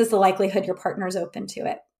increases the likelihood your partner's open to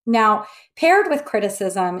it. Now, paired with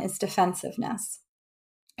criticism is defensiveness.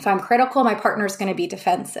 If I'm critical, my partner's going to be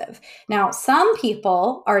defensive. Now, some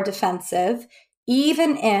people are defensive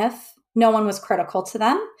even if no one was critical to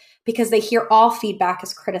them because they hear all feedback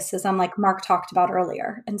as criticism, like Mark talked about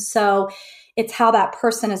earlier. And so it's how that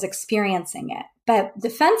person is experiencing it. But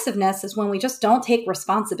defensiveness is when we just don't take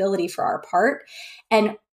responsibility for our part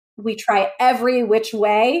and we try every which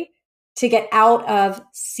way to get out of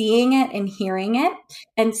seeing it and hearing it.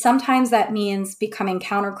 And sometimes that means becoming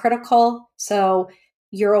countercritical. So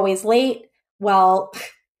you're always late. Well,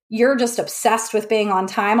 you're just obsessed with being on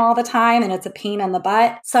time all the time and it's a pain in the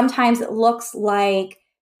butt. Sometimes it looks like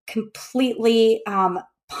completely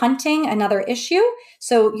punting another issue.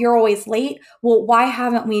 So you're always late. Well, why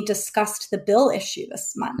haven't we discussed the bill issue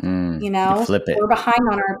this month? You flip it. We're behind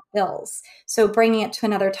on our bills. So bringing it to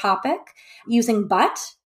another topic, using but.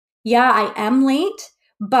 Yeah, I am late,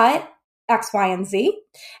 but X, Y, and Z.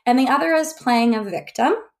 And the other is playing a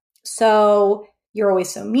victim. So you're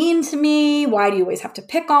always so mean to me. Why do you always have to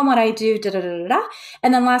pick on what I do? Da, da, da, da, da.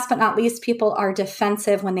 And then last but not least, people are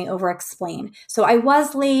defensive when they over-explain. So I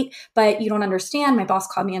was late, but you don't understand. My boss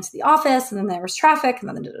called me into the office and then there was traffic and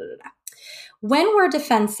then da, da, da, da. When we're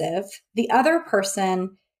defensive, the other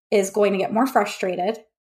person is going to get more frustrated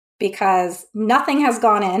because nothing has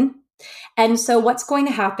gone in. And so what's going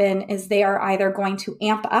to happen is they are either going to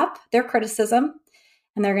amp up their criticism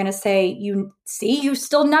and they're going to say, you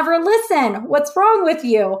still never listen. What's wrong with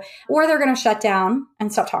you? Or they're going to shut down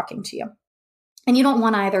and stop talking to you. And you don't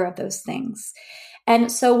want either of those things.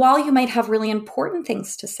 And so while you might have really important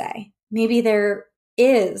things to say, maybe there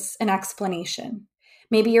is an explanation.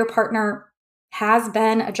 Maybe your partner has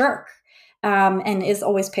been a jerk and is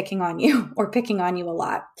always picking on you or picking on you a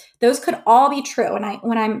lot. Those could all be true. And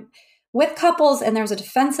when I'm with couples and there's a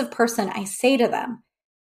defensive person, I say to them,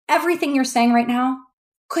 everything you're saying right now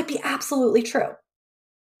could be absolutely true.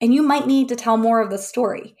 And you might need to tell more of the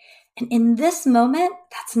story. And in this moment,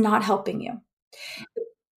 that's not helping you. The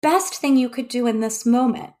best thing you could do in this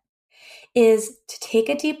moment is to take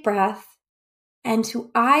a deep breath and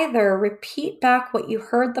to either repeat back what you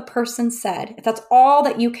heard the person said, if that's all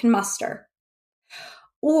that you can muster,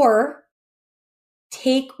 or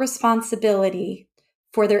take responsibility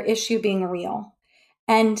for their issue being real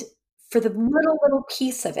and for the little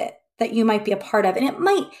piece of it that you might be a part of. And it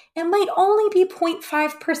might only be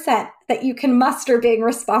 0.5% that you can muster being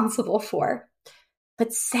responsible for,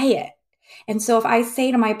 but say it. And so if I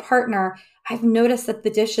say to my partner, I've noticed that the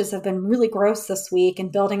dishes have been really gross this week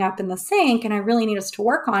and building up in the sink, and I really need us to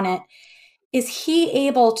work on it, is he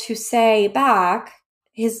able to say back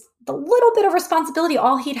the little bit of responsibility?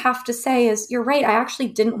 All he'd have to say is, you're right, I actually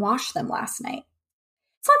didn't wash them last night.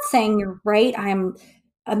 It's not saying you're right, I'm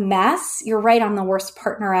a mess. You're right, I'm the worst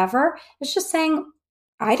partner ever. It's just saying,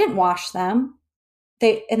 I didn't wash them.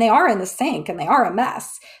 They are in the sink and they are a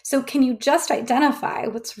mess. So can you just identify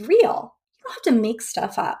what's real? You don't have to make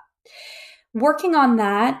stuff up. Working on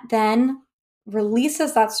that then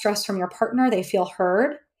releases that stress from your partner. They feel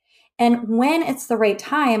heard. And when it's the right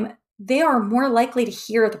time, they are more likely to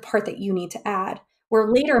hear the part that you need to add. Where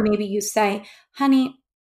later, maybe you say, honey,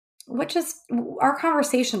 our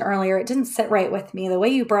conversation earlier, it didn't sit right with me. The way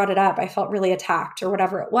you brought it up, I felt really attacked or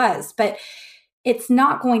whatever it was, but it's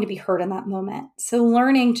not going to be heard in that moment. So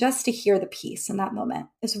learning just to hear the piece in that moment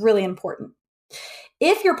is really important.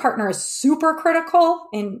 If your partner is super critical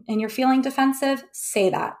and you're feeling defensive, say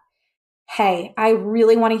that. Hey, I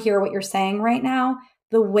really want to hear what you're saying right now.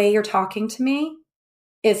 The way you're talking to me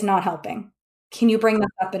is not helping. Can you bring this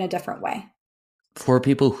up in a different way? For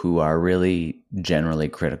people who are really generally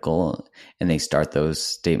critical and they start those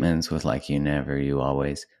statements with like, you never, you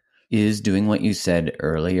always, is doing what you said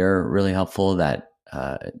earlier really helpful, that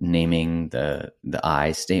naming the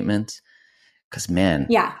I statements? Because man,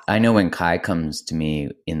 yeah, I know when Kai comes to me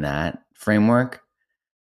in that framework,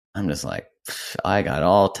 I'm just like, I got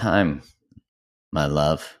all time, my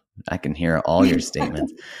love. I can hear all your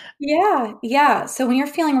statements. Yeah. So when you're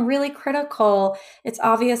feeling really critical, it's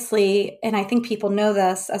obviously, and I think people know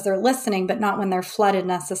this as they're listening, but not when they're flooded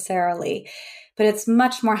necessarily. But it's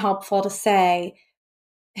much more helpful to say,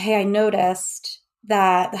 hey, I noticed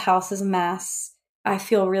that the house is a mess. I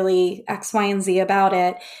feel really X, Y, and Z about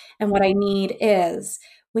it. And what I need is,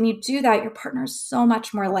 when you do that, your partner is so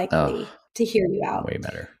much more likely to hear you out. Way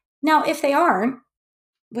better. Now, if they aren't,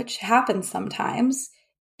 which happens sometimes,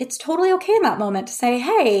 it's totally okay in that moment to say,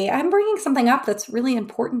 hey, I'm bringing something up that's really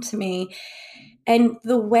important to me. And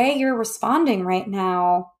the way you're responding right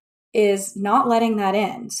now is not letting that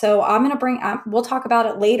in. So I'm going to we'll talk about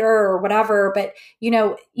it later or whatever, but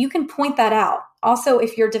you can point that out. Also,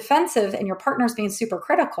 if you're defensive and your partner's being super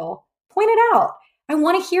critical, point it out. I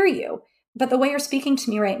want to hear you. But the way you're speaking to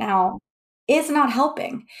me right now is not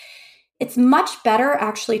helping. It's much better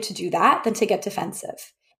actually to do that than to get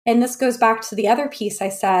defensive. And this goes back to the other piece I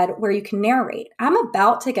said where you can narrate. I'm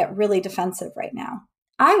about to get really defensive right now.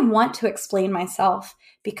 I want to explain myself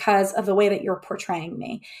because of the way that you're portraying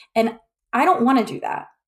me. And I don't want to do that.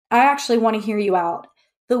 I actually want to hear you out.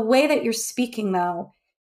 The way that you're speaking, though,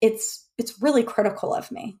 it's really critical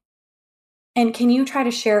of me. And can you try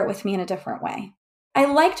to share it with me in a different way? I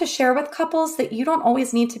like to share with couples that you don't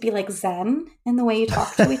always need to be like Zen in the way you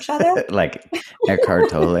talk to each other. Like Eckhart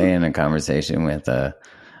Tolle in a conversation with a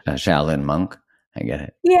Shaolin monk. I get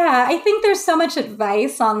it. Yeah, I think there's so much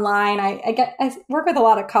advice online. I work with a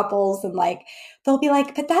lot of couples and like they'll be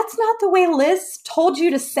like, but that's not the way Liz told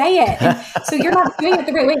you to say it. And so you're not doing it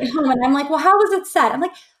the right way at home. And I'm like, well, how was it said? I'm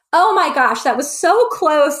like, oh my gosh, that was so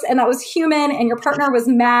close and that was human and your partner was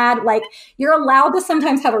mad. Like you're allowed to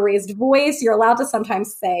sometimes have a raised voice. You're allowed to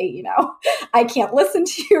sometimes say, I can't listen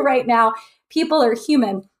to you right now. People are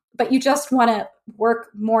human, but you just want to work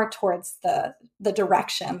more towards the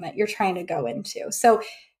direction that you're trying to go into. So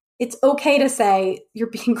it's okay to say you're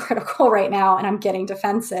being critical right now and I'm getting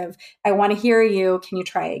defensive. I want to hear you. Can you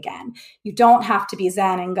try again? You don't have to be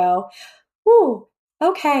Zen and go, ooh,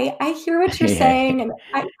 okay, I hear what you're saying. And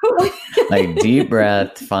like deep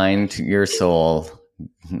breath, find your soul,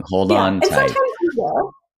 hold on and tight.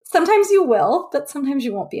 Sometimes you will, but sometimes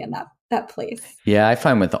you won't be in that place. Yeah, I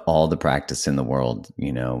find with all the practice in the world,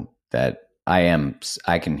 that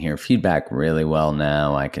I can hear feedback really well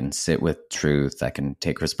now. I can sit with truth. I can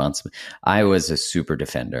take responsibility. I was a super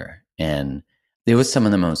defender, and it was some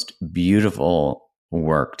of the most beautiful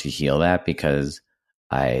work to heal that because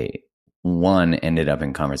I ended up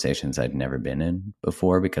in conversations I'd never been in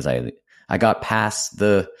before because I got past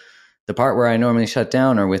the part where I normally shut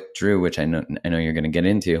down or withdrew, which I know you're going to get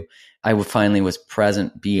into. I finally was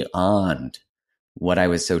present beyond what I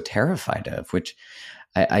was so terrified of, which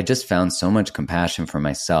I just found so much compassion for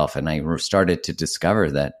myself. And I started to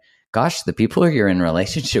discover that, gosh, the people you're in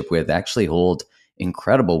relationship with actually hold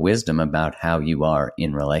incredible wisdom about how you are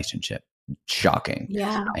in relationship. Shocking.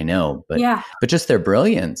 Yeah. I know, but just their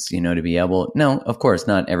brilliance, to be able, no, of course,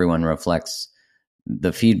 not everyone reflects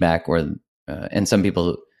the feedback and some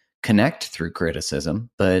people connect through criticism,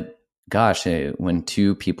 but gosh, when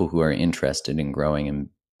two people who are interested in growing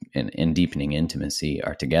and deepening intimacy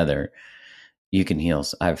are together, you can heal.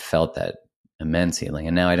 I've felt that immense healing.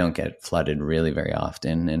 And now I don't get flooded really very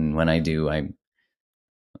often. And when I do,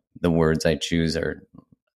 the words I choose are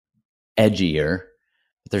edgier,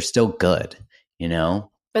 but they're still good,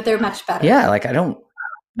 But they're much better. Yeah. Like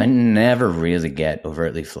I never really get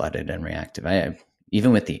overtly flooded and reactive.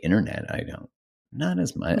 Even with the internet, I don't. Not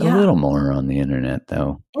as much. Yeah. A little more on the internet,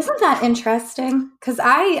 though. Isn't that interesting? Because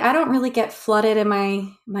I don't really get flooded in my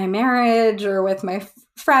marriage or with my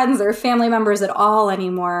friends or family members at all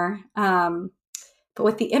anymore. But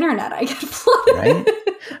with the internet, I get flooded. Right?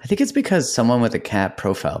 I think it's because someone with a cat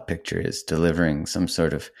profile picture is delivering some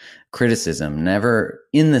sort of criticism, never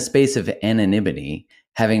in the space of anonymity,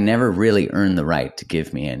 having never really earned the right to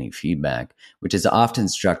give me any feedback, which is often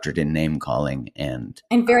structured in name calling and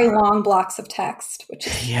very long blocks of text, which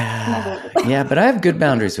is yeah, but I have good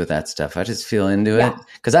boundaries with that stuff. I just feel into it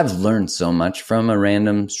because I've learned so much from a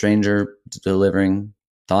random stranger delivering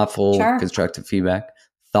thoughtful, constructive feedback.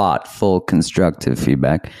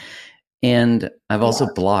 And I've also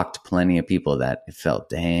blocked plenty of people that it felt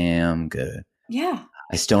damn good. Yeah.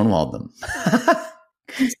 I stonewalled them.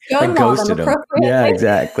 I ghosted them. Yeah,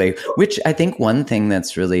 exactly. Which I think one thing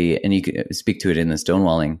that's really, and you can speak to it in the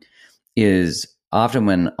stonewalling, is often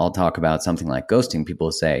when I'll talk about something like ghosting,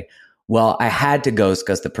 people say, well, I had to ghost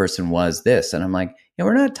because the person was this. And I'm like, yeah,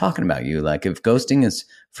 we're not talking about you. Like if ghosting is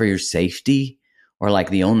for your safety or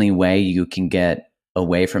like the only way you can get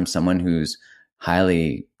away from someone who's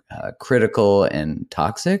highly critical and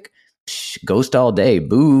toxic, ghost all day.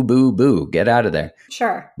 Boo, boo, boo. Get out of there.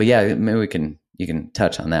 Sure. But yeah, maybe you can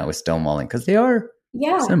touch on that with stonewalling because they are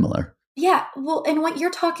similar. Yeah. Well, and what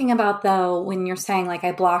you're talking about though, when you're saying like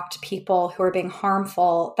I blocked people who are being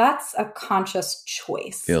harmful, that's a conscious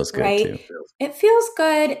choice. Feels good right? too. It feels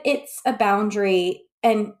good. It's a boundary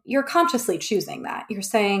and you're consciously choosing that. You're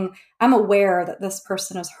saying, I'm aware that this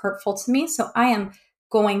person is hurtful to me, so I am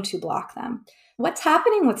going to block them. What's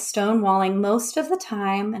happening with stonewalling most of the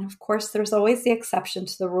time, and of course there's always the exception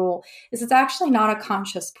to the rule, is it's actually not a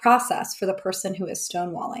conscious process for the person who is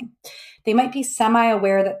stonewalling. They might be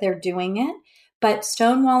semi-aware that they're doing it, But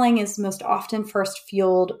stonewalling is most often first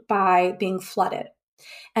fueled by being flooded.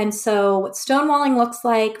 And so what stonewalling looks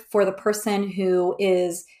like for the person who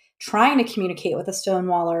is trying to communicate with a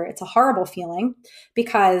stonewaller, it's a horrible feeling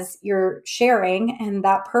because you're sharing and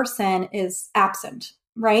that person is absent,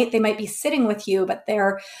 right? They might be sitting with you, but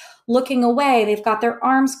they're looking away. They've got their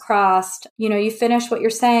arms crossed. You finish what you're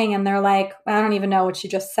saying and they're like, I don't even know what you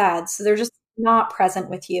just said. So they're just not present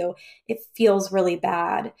with you. It feels really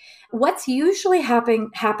bad. What's usually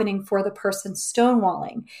happening for the person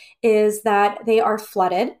stonewalling is that they are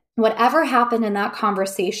flooded. Whatever happened in that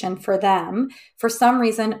conversation for them, for some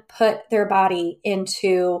reason, put their body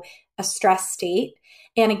into a stress state.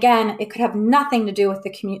 And again, it could have nothing to do with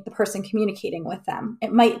the person communicating with them.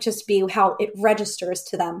 It might just be how it registers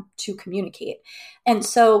to them to communicate. And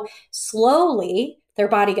so slowly, their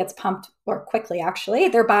body gets pumped, or quickly actually,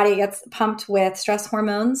 their body gets pumped with stress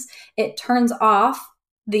hormones. It turns off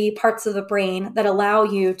the parts of the brain that allow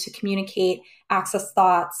you to communicate, access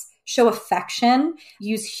thoughts, show affection,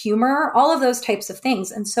 use humor, all of those types of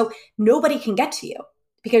things. And so nobody can get to you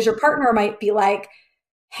because your partner might be like,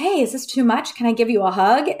 hey, is this too much? Can I give you a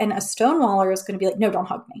hug? And a stonewaller is going to be like, no, don't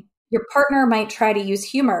hug me. Your partner might try to use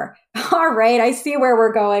humor. All right, I see where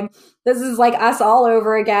we're going. This is like us all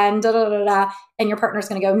over again. Da, da, da, da. And your partner's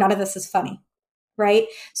going to go, none of this is funny, right?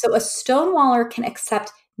 So a stonewaller can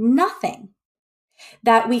accept nothing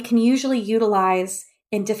that we can usually utilize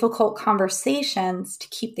in difficult conversations to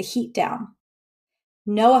keep the heat down.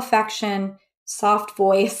 No affection, soft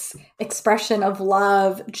voice, expression of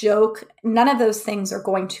love, joke, none of those things are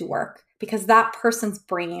going to work because that person's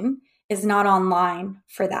brain is not online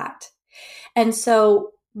for that. And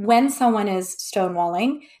so when someone is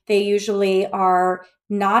stonewalling, they usually are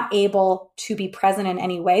not able to be present in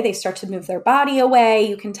any way. They start to move their body away.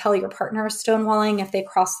 You can tell your partner is stonewalling if they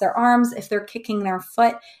cross their arms, if they're kicking their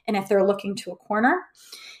foot, and if they're looking to a corner.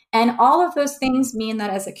 And all of those things mean that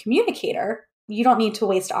as a communicator, you don't need to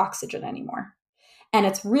waste oxygen anymore. And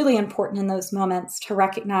it's really important in those moments to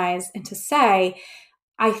recognize and to say,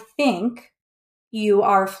 I think you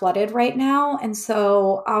are flooded right now, and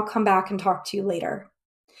so I'll come back and talk to you later.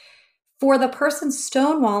 For the person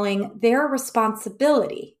stonewalling, their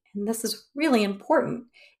responsibility, and this is really important,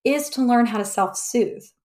 is to learn how to self-soothe.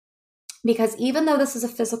 Because even though this is a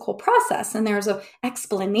physical process and there's an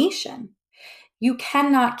explanation, you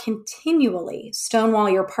cannot continually stonewall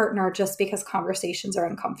your partner just because conversations are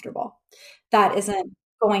uncomfortable. That isn't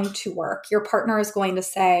going to work. Your partner is going to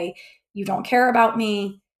say, you don't care about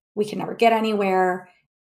me. We can never get anywhere.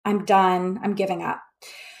 I'm done. I'm giving up.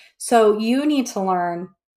 So you need to learn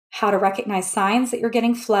how to recognize signs that you're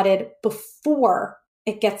getting flooded before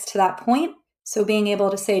it gets to that point. So being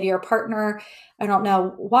able to say to your partner, I don't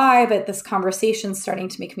know why, but this conversation is starting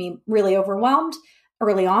to make me really overwhelmed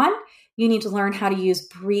early on. You need to learn how to use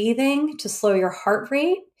breathing to slow your heart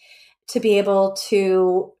rate, to be able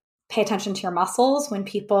to pay attention to your muscles. When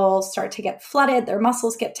people start to get flooded, their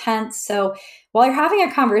muscles get tense. So while you're having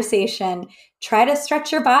a conversation, try to stretch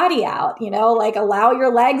your body out, like allow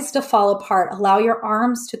your legs to fall apart, allow your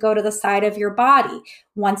arms to go to the side of your body.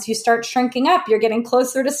 Once you start shrinking up, you're getting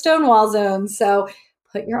closer to stonewall zone. So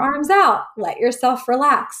put your arms out, let yourself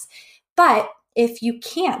relax. But if you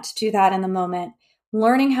can't do that in the moment,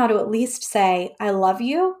 learning how to at least say, I love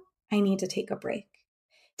you, I need to take a break.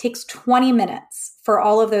 It takes 20 minutes for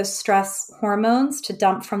all of those stress hormones to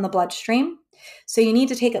dump from the bloodstream. So you need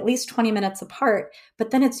to take at least 20 minutes apart,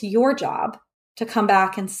 but then it's your job to come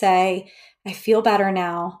back and say, I feel better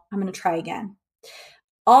now. I'm going to try again.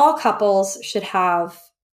 All couples should have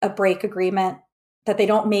a break agreement that they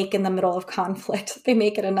don't make in the middle of conflict. They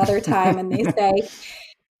make it another time and they say,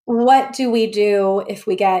 what do we do if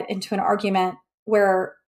we get into an argument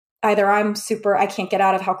where either I can't get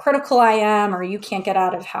out of how critical I am, or you can't get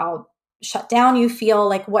out of how shut down you feel?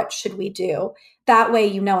 Like, what should we do? That way,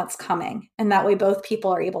 it's coming. And that way, both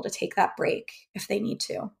people are able to take that break if they need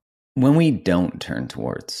to. When we don't turn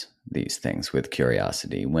towards these things with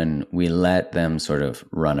curiosity, when we let them sort of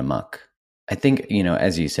run amok, I think,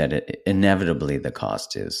 as you said, inevitably the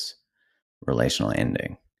cost is relational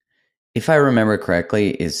ending. If I remember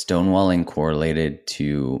correctly, is stonewalling correlated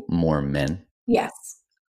to more men? Yes.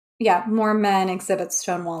 Yeah, more men exhibit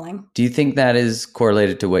stonewalling. Do you think that is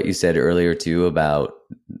correlated to what you said earlier too about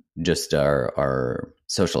just our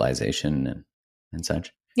socialization and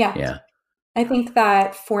such? Yeah. I think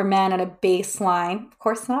that for men at a baseline, of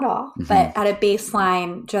course not all, but at a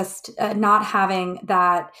baseline, just not having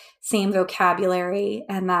that same vocabulary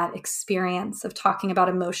and that experience of talking about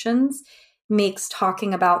emotions makes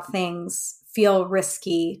talking about things feel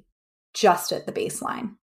risky just at the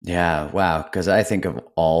baseline. Yeah, wow. Because I think of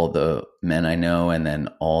all the men I know and then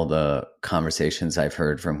all the conversations I've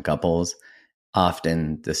heard from couples,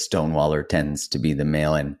 often the stonewaller tends to be the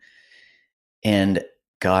male. And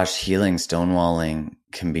gosh, healing stonewalling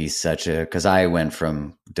can be such a, because I went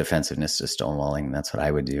from defensiveness to stonewalling. That's what I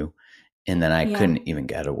would do. And then I Yeah. couldn't even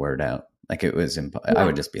get a word out. Like it was, I Yeah.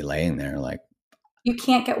 would just be laying there like, You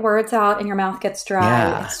can't get words out and your mouth gets dry.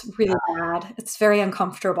 yeah. It's really bad. It's very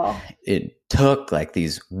uncomfortable. It took like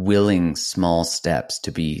these willing small steps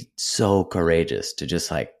to be so courageous to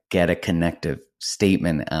just like get a connective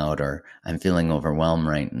statement out, or I'm feeling overwhelmed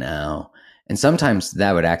right now. And sometimes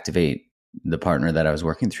that would activate the partner that I was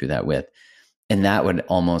working through that with. And that would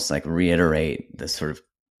almost like reiterate the sort of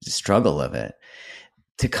struggle of it.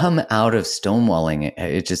 To come out of stonewalling,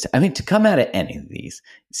 it just, I mean, to come out of any of these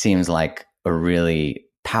seems like a really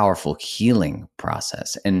powerful healing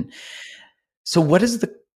process. And so, what is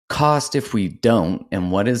the cost if we don't?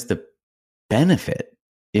 And what is the benefit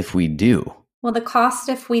if we do? Well, the cost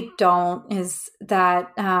if we don't is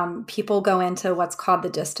that people go into what's called the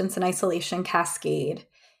distance and isolation cascade.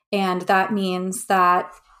 And that means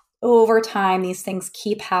that over time, these things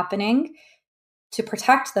keep happening. To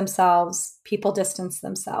protect themselves, people distance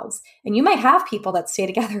themselves. And you might have people that stay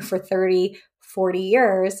together for 30, 40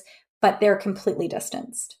 years, but they're completely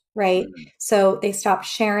distanced, right? Mm-hmm. So they stop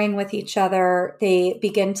sharing with each other. They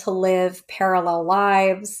begin to live parallel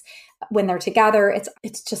lives. When they're together,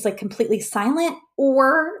 it's just like completely silent,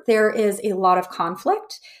 or there is a lot of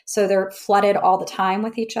conflict. So they're flooded all the time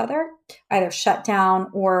with each other, either shut down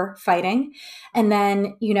or fighting. And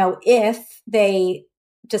then, if they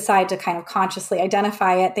decide to kind of consciously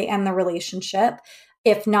identify it, they end the relationship.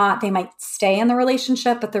 If not, they might stay in the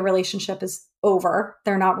relationship, but the relationship is over.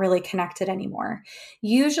 They're not really connected anymore.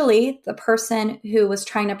 Usually the person who was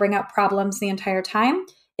trying to bring up problems the entire time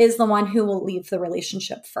is the one who will leave the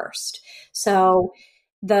relationship first. So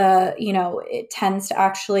it tends to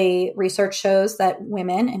actually, research shows that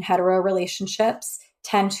women in hetero relationships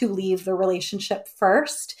tend to leave the relationship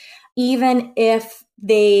first, even if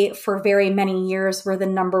they, for very many years, were the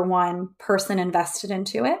number one person invested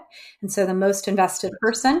into it. And so the most invested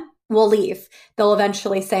person will leave. They'll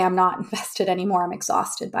eventually say, I'm not invested anymore. I'm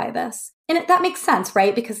exhausted by this. And that makes sense,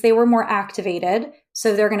 right? Because they were more activated.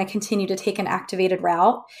 So they're going to continue to take an activated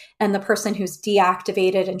route. And the person who's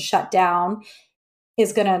deactivated and shut down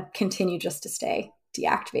is going to continue just to stay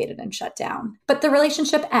deactivated and shut down. But the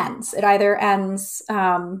relationship ends. It either ends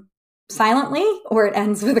silently or it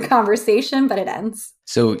ends with a conversation, but it ends.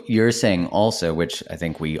 So you're saying also, which I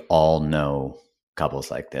think we all know couples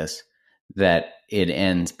like this, that it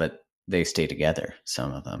ends, but they stay together,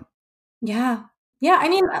 some of them. Yeah. Yeah. I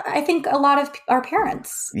mean, I think a lot of our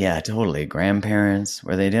parents. Yeah, totally. Grandparents,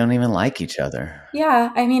 where they don't even like each other.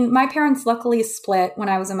 Yeah. I mean, my parents luckily split when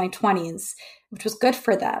I was in my 20s, which was good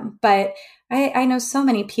for them. But I know so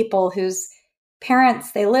many people whose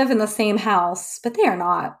parents, they live in the same house, but they are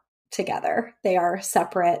not together. They are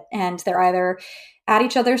separate, and they're either at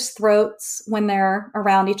each other's throats when they're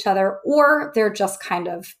around each other, or they're just kind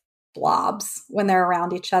of blobs when they're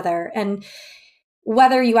around each other. And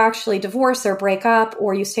whether you actually divorce or break up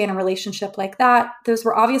or you stay in a relationship like that, those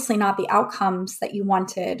were obviously not the outcomes that you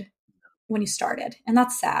wanted when you started. And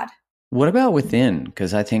that's sad. What about within?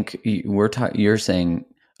 Because I think you're saying,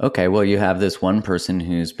 okay, well, you have this one person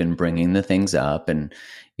who's been bringing the things up, and,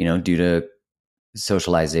 due to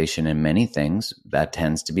socialization and many things, that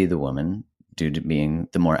tends to be the woman, due to being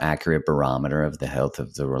the more accurate barometer of the health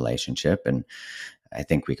of the relationship. And I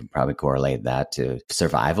think we can probably correlate that to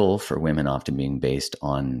survival for women often being based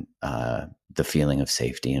on the feeling of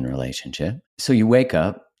safety in relationship. So you wake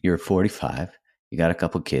up, you're 45, you got a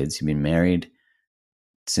couple kids, you've been married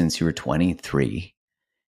since you were 23,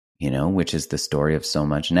 which is the story of so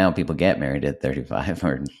much. Now people get married at 35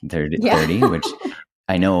 or 30, Yeah. 30 which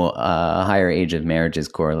I know a higher age of marriage is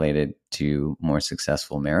correlated to more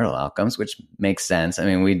successful marital outcomes, which makes sense. I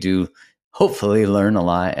mean, we do hopefully learn a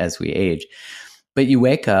lot as we age. But you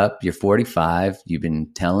wake up, you're 45, you've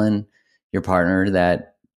been telling your partner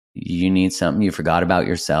that you need something, you forgot about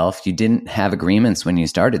yourself. You didn't have agreements when you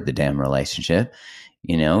started the damn relationship,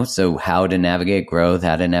 so how to navigate growth,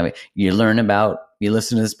 you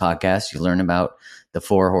listen to this podcast, you learn about the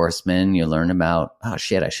 4 horsemen, you learn about, oh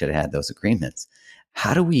shit, I should have had those agreements.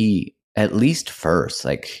 How do we, at least first,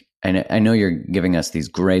 like, I know you're giving us these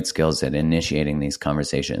great skills at initiating these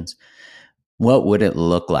conversations. What would it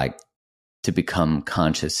look like to become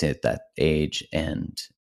conscious at that age and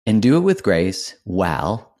do it with grace?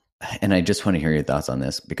 Wow. And I just want to hear your thoughts on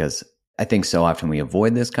this, because I think so often we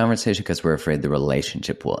avoid this conversation because we're afraid the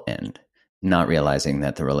relationship will end, not realizing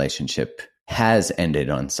that the relationship has ended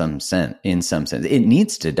in some sense. It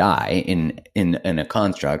needs to die in a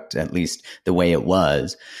construct, at least the way it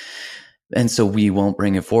was. And so we won't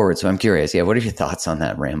bring it forward. So I'm curious. Yeah. What are your thoughts on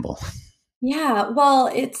that ramble? Yeah, well,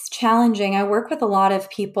 it's challenging. I work with a lot of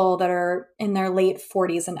people that are in their late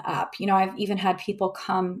 40s and up. I've even had people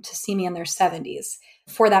come to see me in their 70s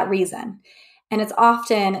for that reason. And it's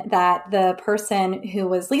often that the person who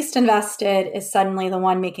was least invested is suddenly the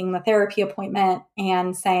one making the therapy appointment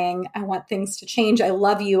and saying, I want things to change. I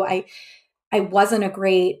love you. I wasn't a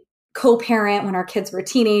great co-parent when our kids were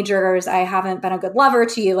teenagers. I haven't been a good lover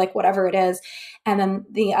to you, like whatever it is. And then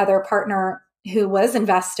the other partner who was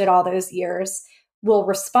invested all those years will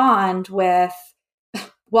respond with,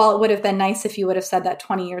 well, it would have been nice if you would have said that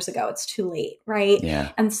 20 years ago. It's too late, right?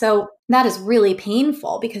 Yeah. And so that is really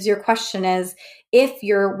painful, because your question is, if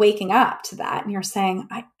you're waking up to that and you're saying,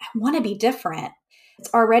 I want to be different,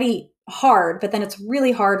 it's already hard, but then it's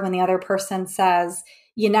really hard when the other person says,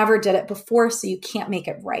 you never did it before, so you can't make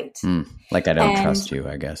it right. Like, I don't trust you,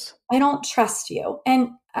 I guess. I don't trust you. And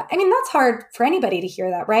I mean, that's hard for anybody to hear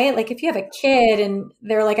that, right? Like if you have a kid and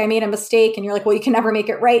they're like, I made a mistake, and you're like, well, you can never make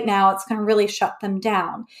it right now, it's going to really shut them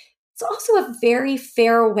down. It's also a very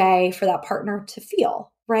fair way for that partner to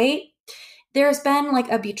feel, right? There's been like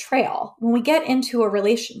a betrayal. When we get into a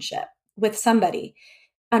relationship with somebody,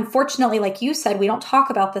 unfortunately, like you said, we don't talk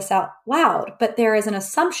about this out loud, but there is an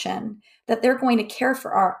assumption that they're going to care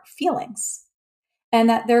for our feelings and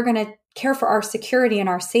that they're going to care for our security and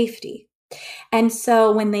our safety. And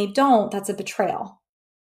so when they don't, that's a betrayal,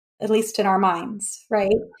 at least in our minds,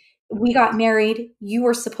 right? We got married. You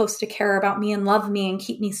were supposed to care about me and love me and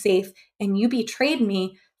keep me safe. And you betrayed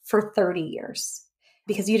me for 30 years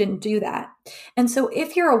because you didn't do that. And so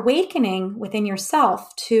if you're awakening within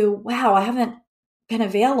yourself to, wow, I haven't been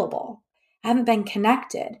available, I haven't been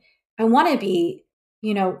connected, I want to be,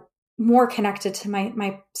 more connected to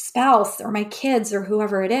my spouse or my kids or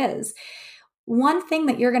whoever it is. One thing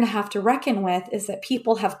that you're going to have to reckon with is that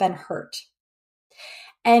people have been hurt.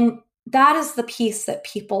 And that is the piece that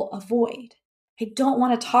people avoid. I don't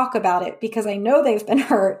want to talk about it because I know they've been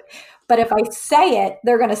hurt. But if I say it,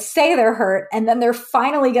 they're going to say they're hurt. And then they're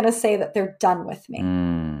finally going to say that they're done with me.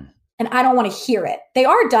 And I don't want to hear it. They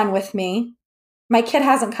are done with me. My kid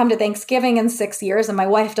hasn't come to Thanksgiving in 6 years and my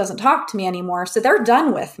wife doesn't talk to me anymore. So they're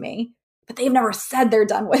done with me, but they've never said they're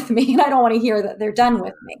done with me. And I don't want to hear that they're done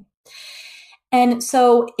with me. And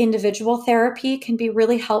so individual therapy can be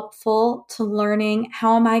really helpful to learning,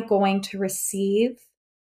 how am I going to receive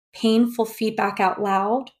painful feedback out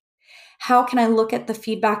loud? How can I look at the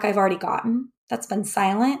feedback I've already gotten that's been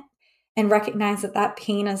silent and recognize that that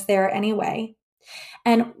pain is there anyway?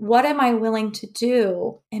 And what am I willing to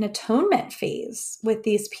do in atonement phase with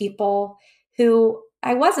these people who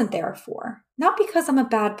I wasn't there for? Not because I'm a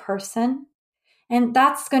bad person. And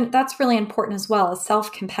that's really important as well, as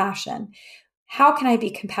self-compassion. How can I be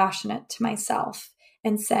compassionate to myself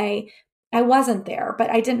and say, I wasn't there, but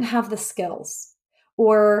I didn't have the skills,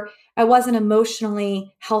 or I wasn't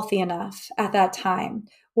emotionally healthy enough at that time,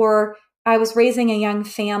 or I was raising a young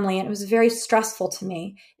family and it was very stressful to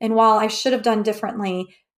me. And while I should have done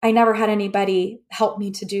differently, I never had anybody help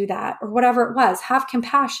me to do that, or whatever it was. Have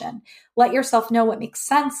compassion. Let yourself know what makes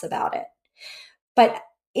sense about it. But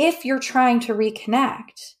if you're trying to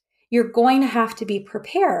reconnect, you're going to have to be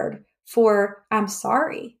prepared for, I'm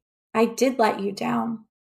sorry, I did let you down.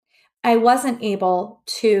 I wasn't able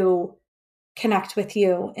to connect with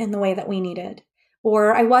you in the way that we needed,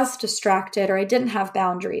 or I was distracted, or I didn't have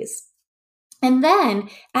boundaries. And then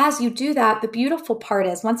as you do that, the beautiful part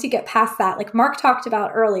is once you get past that, like Mark talked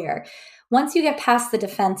about earlier, once you get past the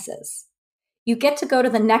defenses, you get to go to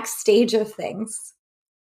the next stage of things,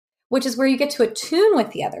 which is where you get to attune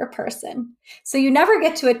with the other person. So you never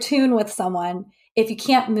get to attune with someone if you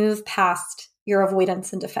can't move past your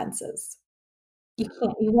avoidance and defenses. You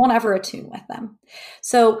won't ever attune with them.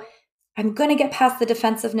 So I'm going to get past the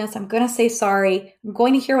defensiveness. I'm going to say sorry. I'm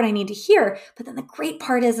going to hear what I need to hear. But then the great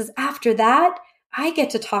part is after that, I get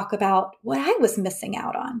to talk about what I was missing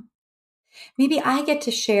out on. Maybe I get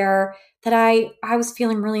to share that I was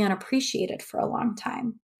feeling really unappreciated for a long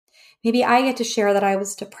time. Maybe I get to share that I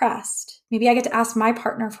was depressed. Maybe I get to ask my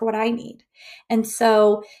partner for what I need. And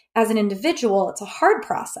so as an individual, it's a hard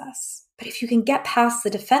process. But if you can get past the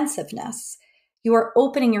defensiveness, you are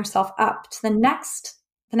opening yourself up to the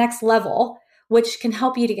next level, which can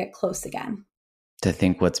help you to get close again. To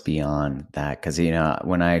think what's beyond that. Because,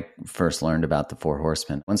 when I first learned about the Four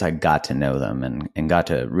Horsemen, once I got to know them and got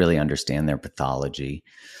to really understand their pathology,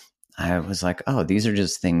 I was like, oh, these are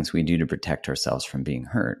just things we do to protect ourselves from being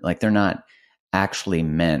hurt. Like, they're not actually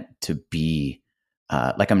meant to be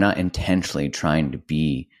like I'm not intentionally trying to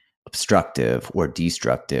be obstructive or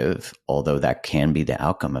destructive, although that can be the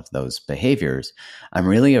outcome of those behaviors. I'm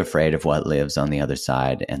really afraid of what lives on the other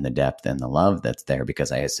side and the depth and the love that's there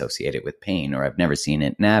because I associate it with pain, or I've never seen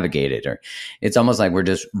it navigated, or it's almost like we're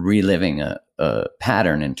just reliving a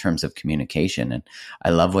pattern in terms of communication. And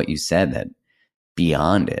I love what you said, that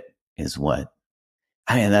beyond it is what,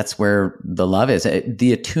 I mean, that's where the love is.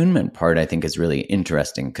 The attunement part, I think, is really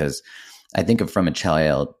interesting because I think of from a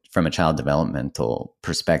child developmental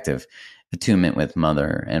perspective, attunement with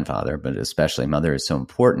mother and father, but especially mother, is so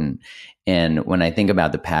important. And when I think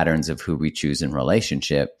about the patterns of who we choose in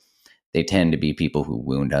relationship, they tend to be people who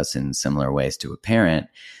wound us in similar ways to a parent.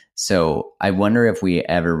 So I wonder if we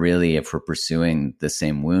ever really, if we're pursuing the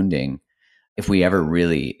same wounding, if we ever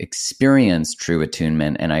really experience true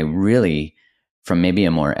attunement. And I really, from maybe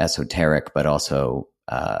a more esoteric, but also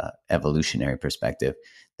evolutionary perspective,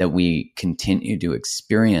 that we continue to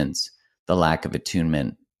experience the lack of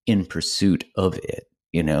attunement in pursuit of it,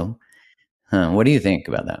 you know? What do you think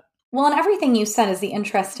about that? Well, and everything you said is the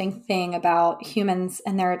interesting thing about humans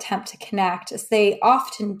and their attempt to connect is they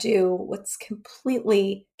often do what's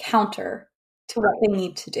completely counter to what they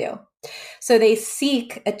need to do. So they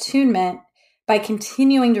seek attunement by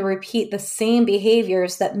continuing to repeat the same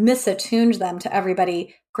behaviors that misattuned them to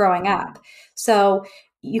everybody growing up. So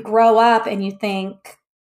you grow up and you think,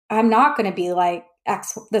 I'm not going to be like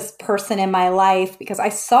this person in my life because I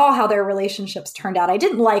saw how their relationships turned out. I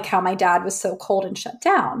didn't like how my dad was so cold and shut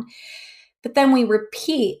down. But then we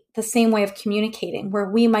repeat the same way of communicating where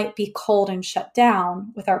we might be cold and shut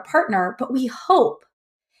down with our partner, but we hope.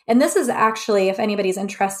 And this is actually, if anybody's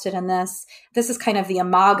interested in this, this is kind of the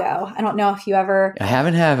imago. I don't know if you ever... I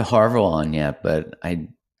haven't had Harville on yet, but I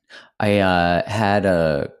had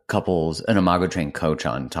an Imago trained coach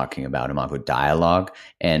on talking about Imago dialogue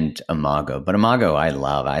and Imago. But Imago I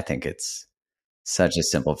love. I think it's such a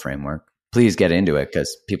simple framework. Please get into it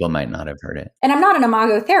because people might not have heard it. And I'm not an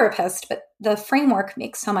Imago therapist, but the framework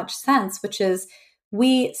makes so much sense, which is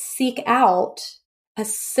we seek out a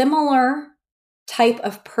similar type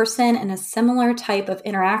of person and a similar type of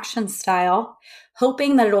interaction style,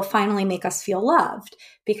 hoping that it'll finally make us feel loved.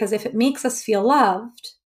 Because if it makes us feel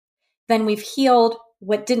loved, then we've healed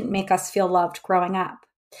what didn't make us feel loved growing up.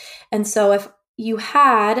 And so if you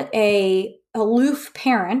had an aloof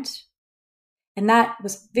parent, and that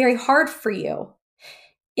was very hard for you,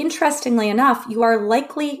 interestingly enough, you are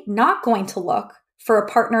likely not going to look for a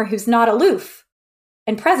partner who's not aloof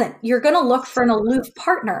and present. You're going to look for an aloof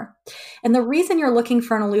partner. And the reason you're looking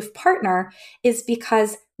for an aloof partner is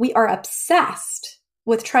because we are obsessed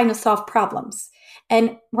with trying to solve problems.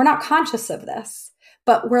 And we're not conscious of this,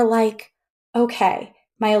 but we're like, okay,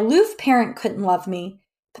 my aloof parent couldn't love me,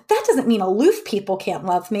 but that doesn't mean aloof people can't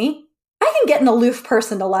love me. I can get an aloof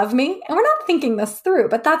person to love me. And we're not thinking this through,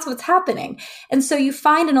 but that's what's happening. And so you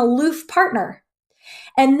find an aloof partner,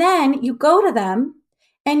 and then you go to them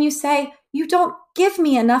and you say, you don't give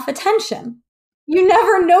me enough attention. You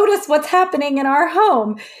never notice what's happening in our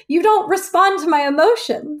home. You don't respond to my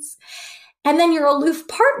emotions. And then your aloof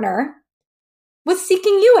partner was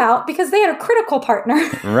seeking you out because they had a critical partner,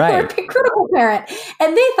 right? Or a critical parent.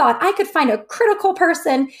 And they thought, I could find a critical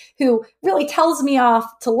person who really tells me off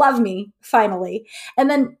to love me finally. And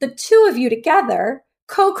then the two of you together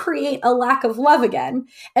co-create a lack of love again.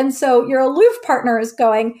 And so your aloof partner is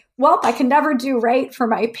going, well, I can never do right for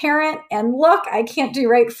my parent. And look, I can't do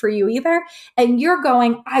right for you either. And you're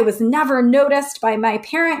going, I was never noticed by my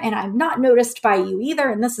parent and I'm not noticed by you either.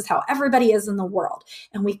 And this is how everybody is in the world.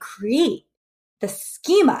 And we create the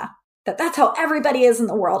schema that's how everybody is in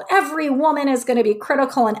the world. Every woman is going to be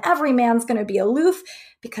critical and every man's going to be aloof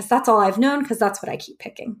because that's all I've known, because that's what I keep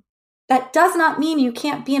picking. That does not mean you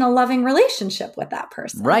can't be in a loving relationship with that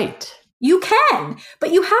person. Right. You can,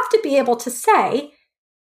 but you have to be able to say,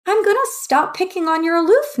 I'm going to stop picking on your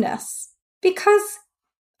aloofness because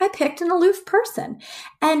I picked an aloof person.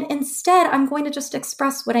 And instead, I'm going to just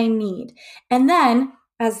express what I need. And then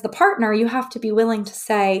as the partner, you have to be willing to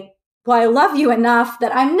say, well, I love you enough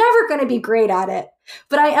that I'm never going to be great at it,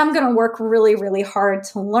 but I am going to work really, really hard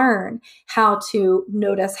to learn how to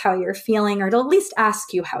notice how you're feeling, or to at least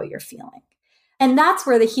ask you how you're feeling. And that's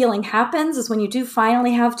where the healing happens, is when you do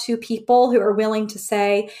finally have two people who are willing to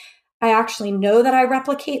say, I actually know that I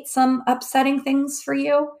replicate some upsetting things for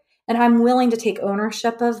you, and I'm willing to take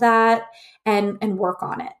ownership of that and work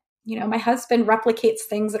on it. You know, my husband replicates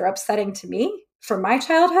things that are upsetting to me from my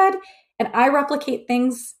childhood, and I replicate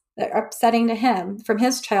things that are upsetting to him from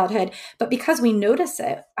his childhood. But because we notice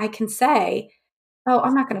it, I can say, oh,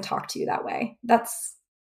 I'm not going to talk to you that way. That's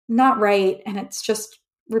not right. And it's just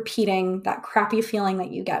repeating that crappy feeling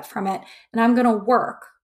that you get from it. And I'm going to work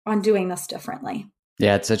on doing this differently.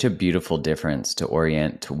 Yeah, it's such a beautiful difference to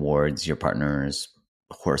orient towards your partner's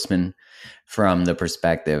horseman from the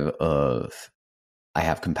perspective of, I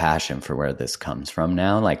have compassion for where this comes from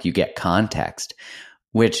now. Like, you get context,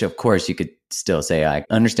 which of course you could still say, I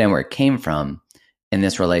understand where it came from, and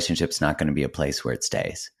this relationship's not going to be a place where it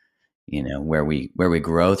stays, where we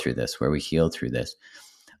grow through this, where we heal through this.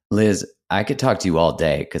 Liz, I could talk to you all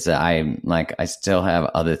day because I still have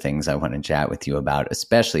other things I want to chat with you about,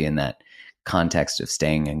 especially in that context of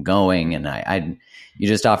staying and going. And you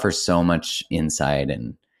just offer so much insight.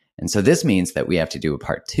 And so this means that we have to do a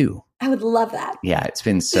part 2. I would love that. Yeah, it's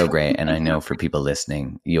been so great. And I know for people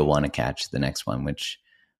listening, you'll want to catch the next one, which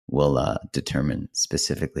will determine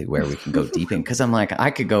specifically where we can go deep in. Because I'm like, I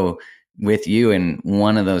could go with you in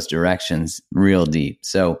one of those directions real deep.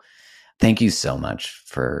 So thank you so much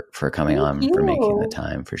for coming on, for making the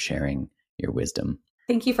time, for sharing your wisdom.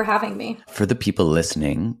 Thank you for having me. For the people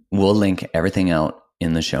listening, we'll link everything out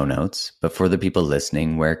in the show notes. But for the people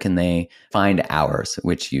listening, where can they find ours,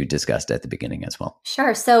 which you discussed at the beginning as well?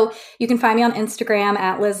 Sure. So you can find me on Instagram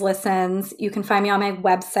at Liz Listens. You can find me on my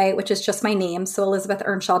website, which is just my name. So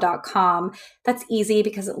ElizabethEarnshaw.com. That's easy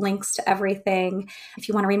because it links to everything. If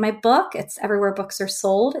you want to read my book, it's everywhere books are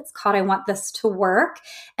sold. It's called I Want This to Work.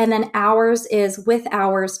 And then ours is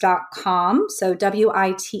withhours.com. So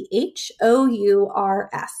WITHOURS.com.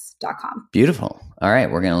 Beautiful. All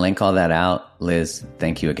right. We're going to link all that out. Liz,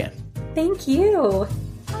 thank you again. Thank you.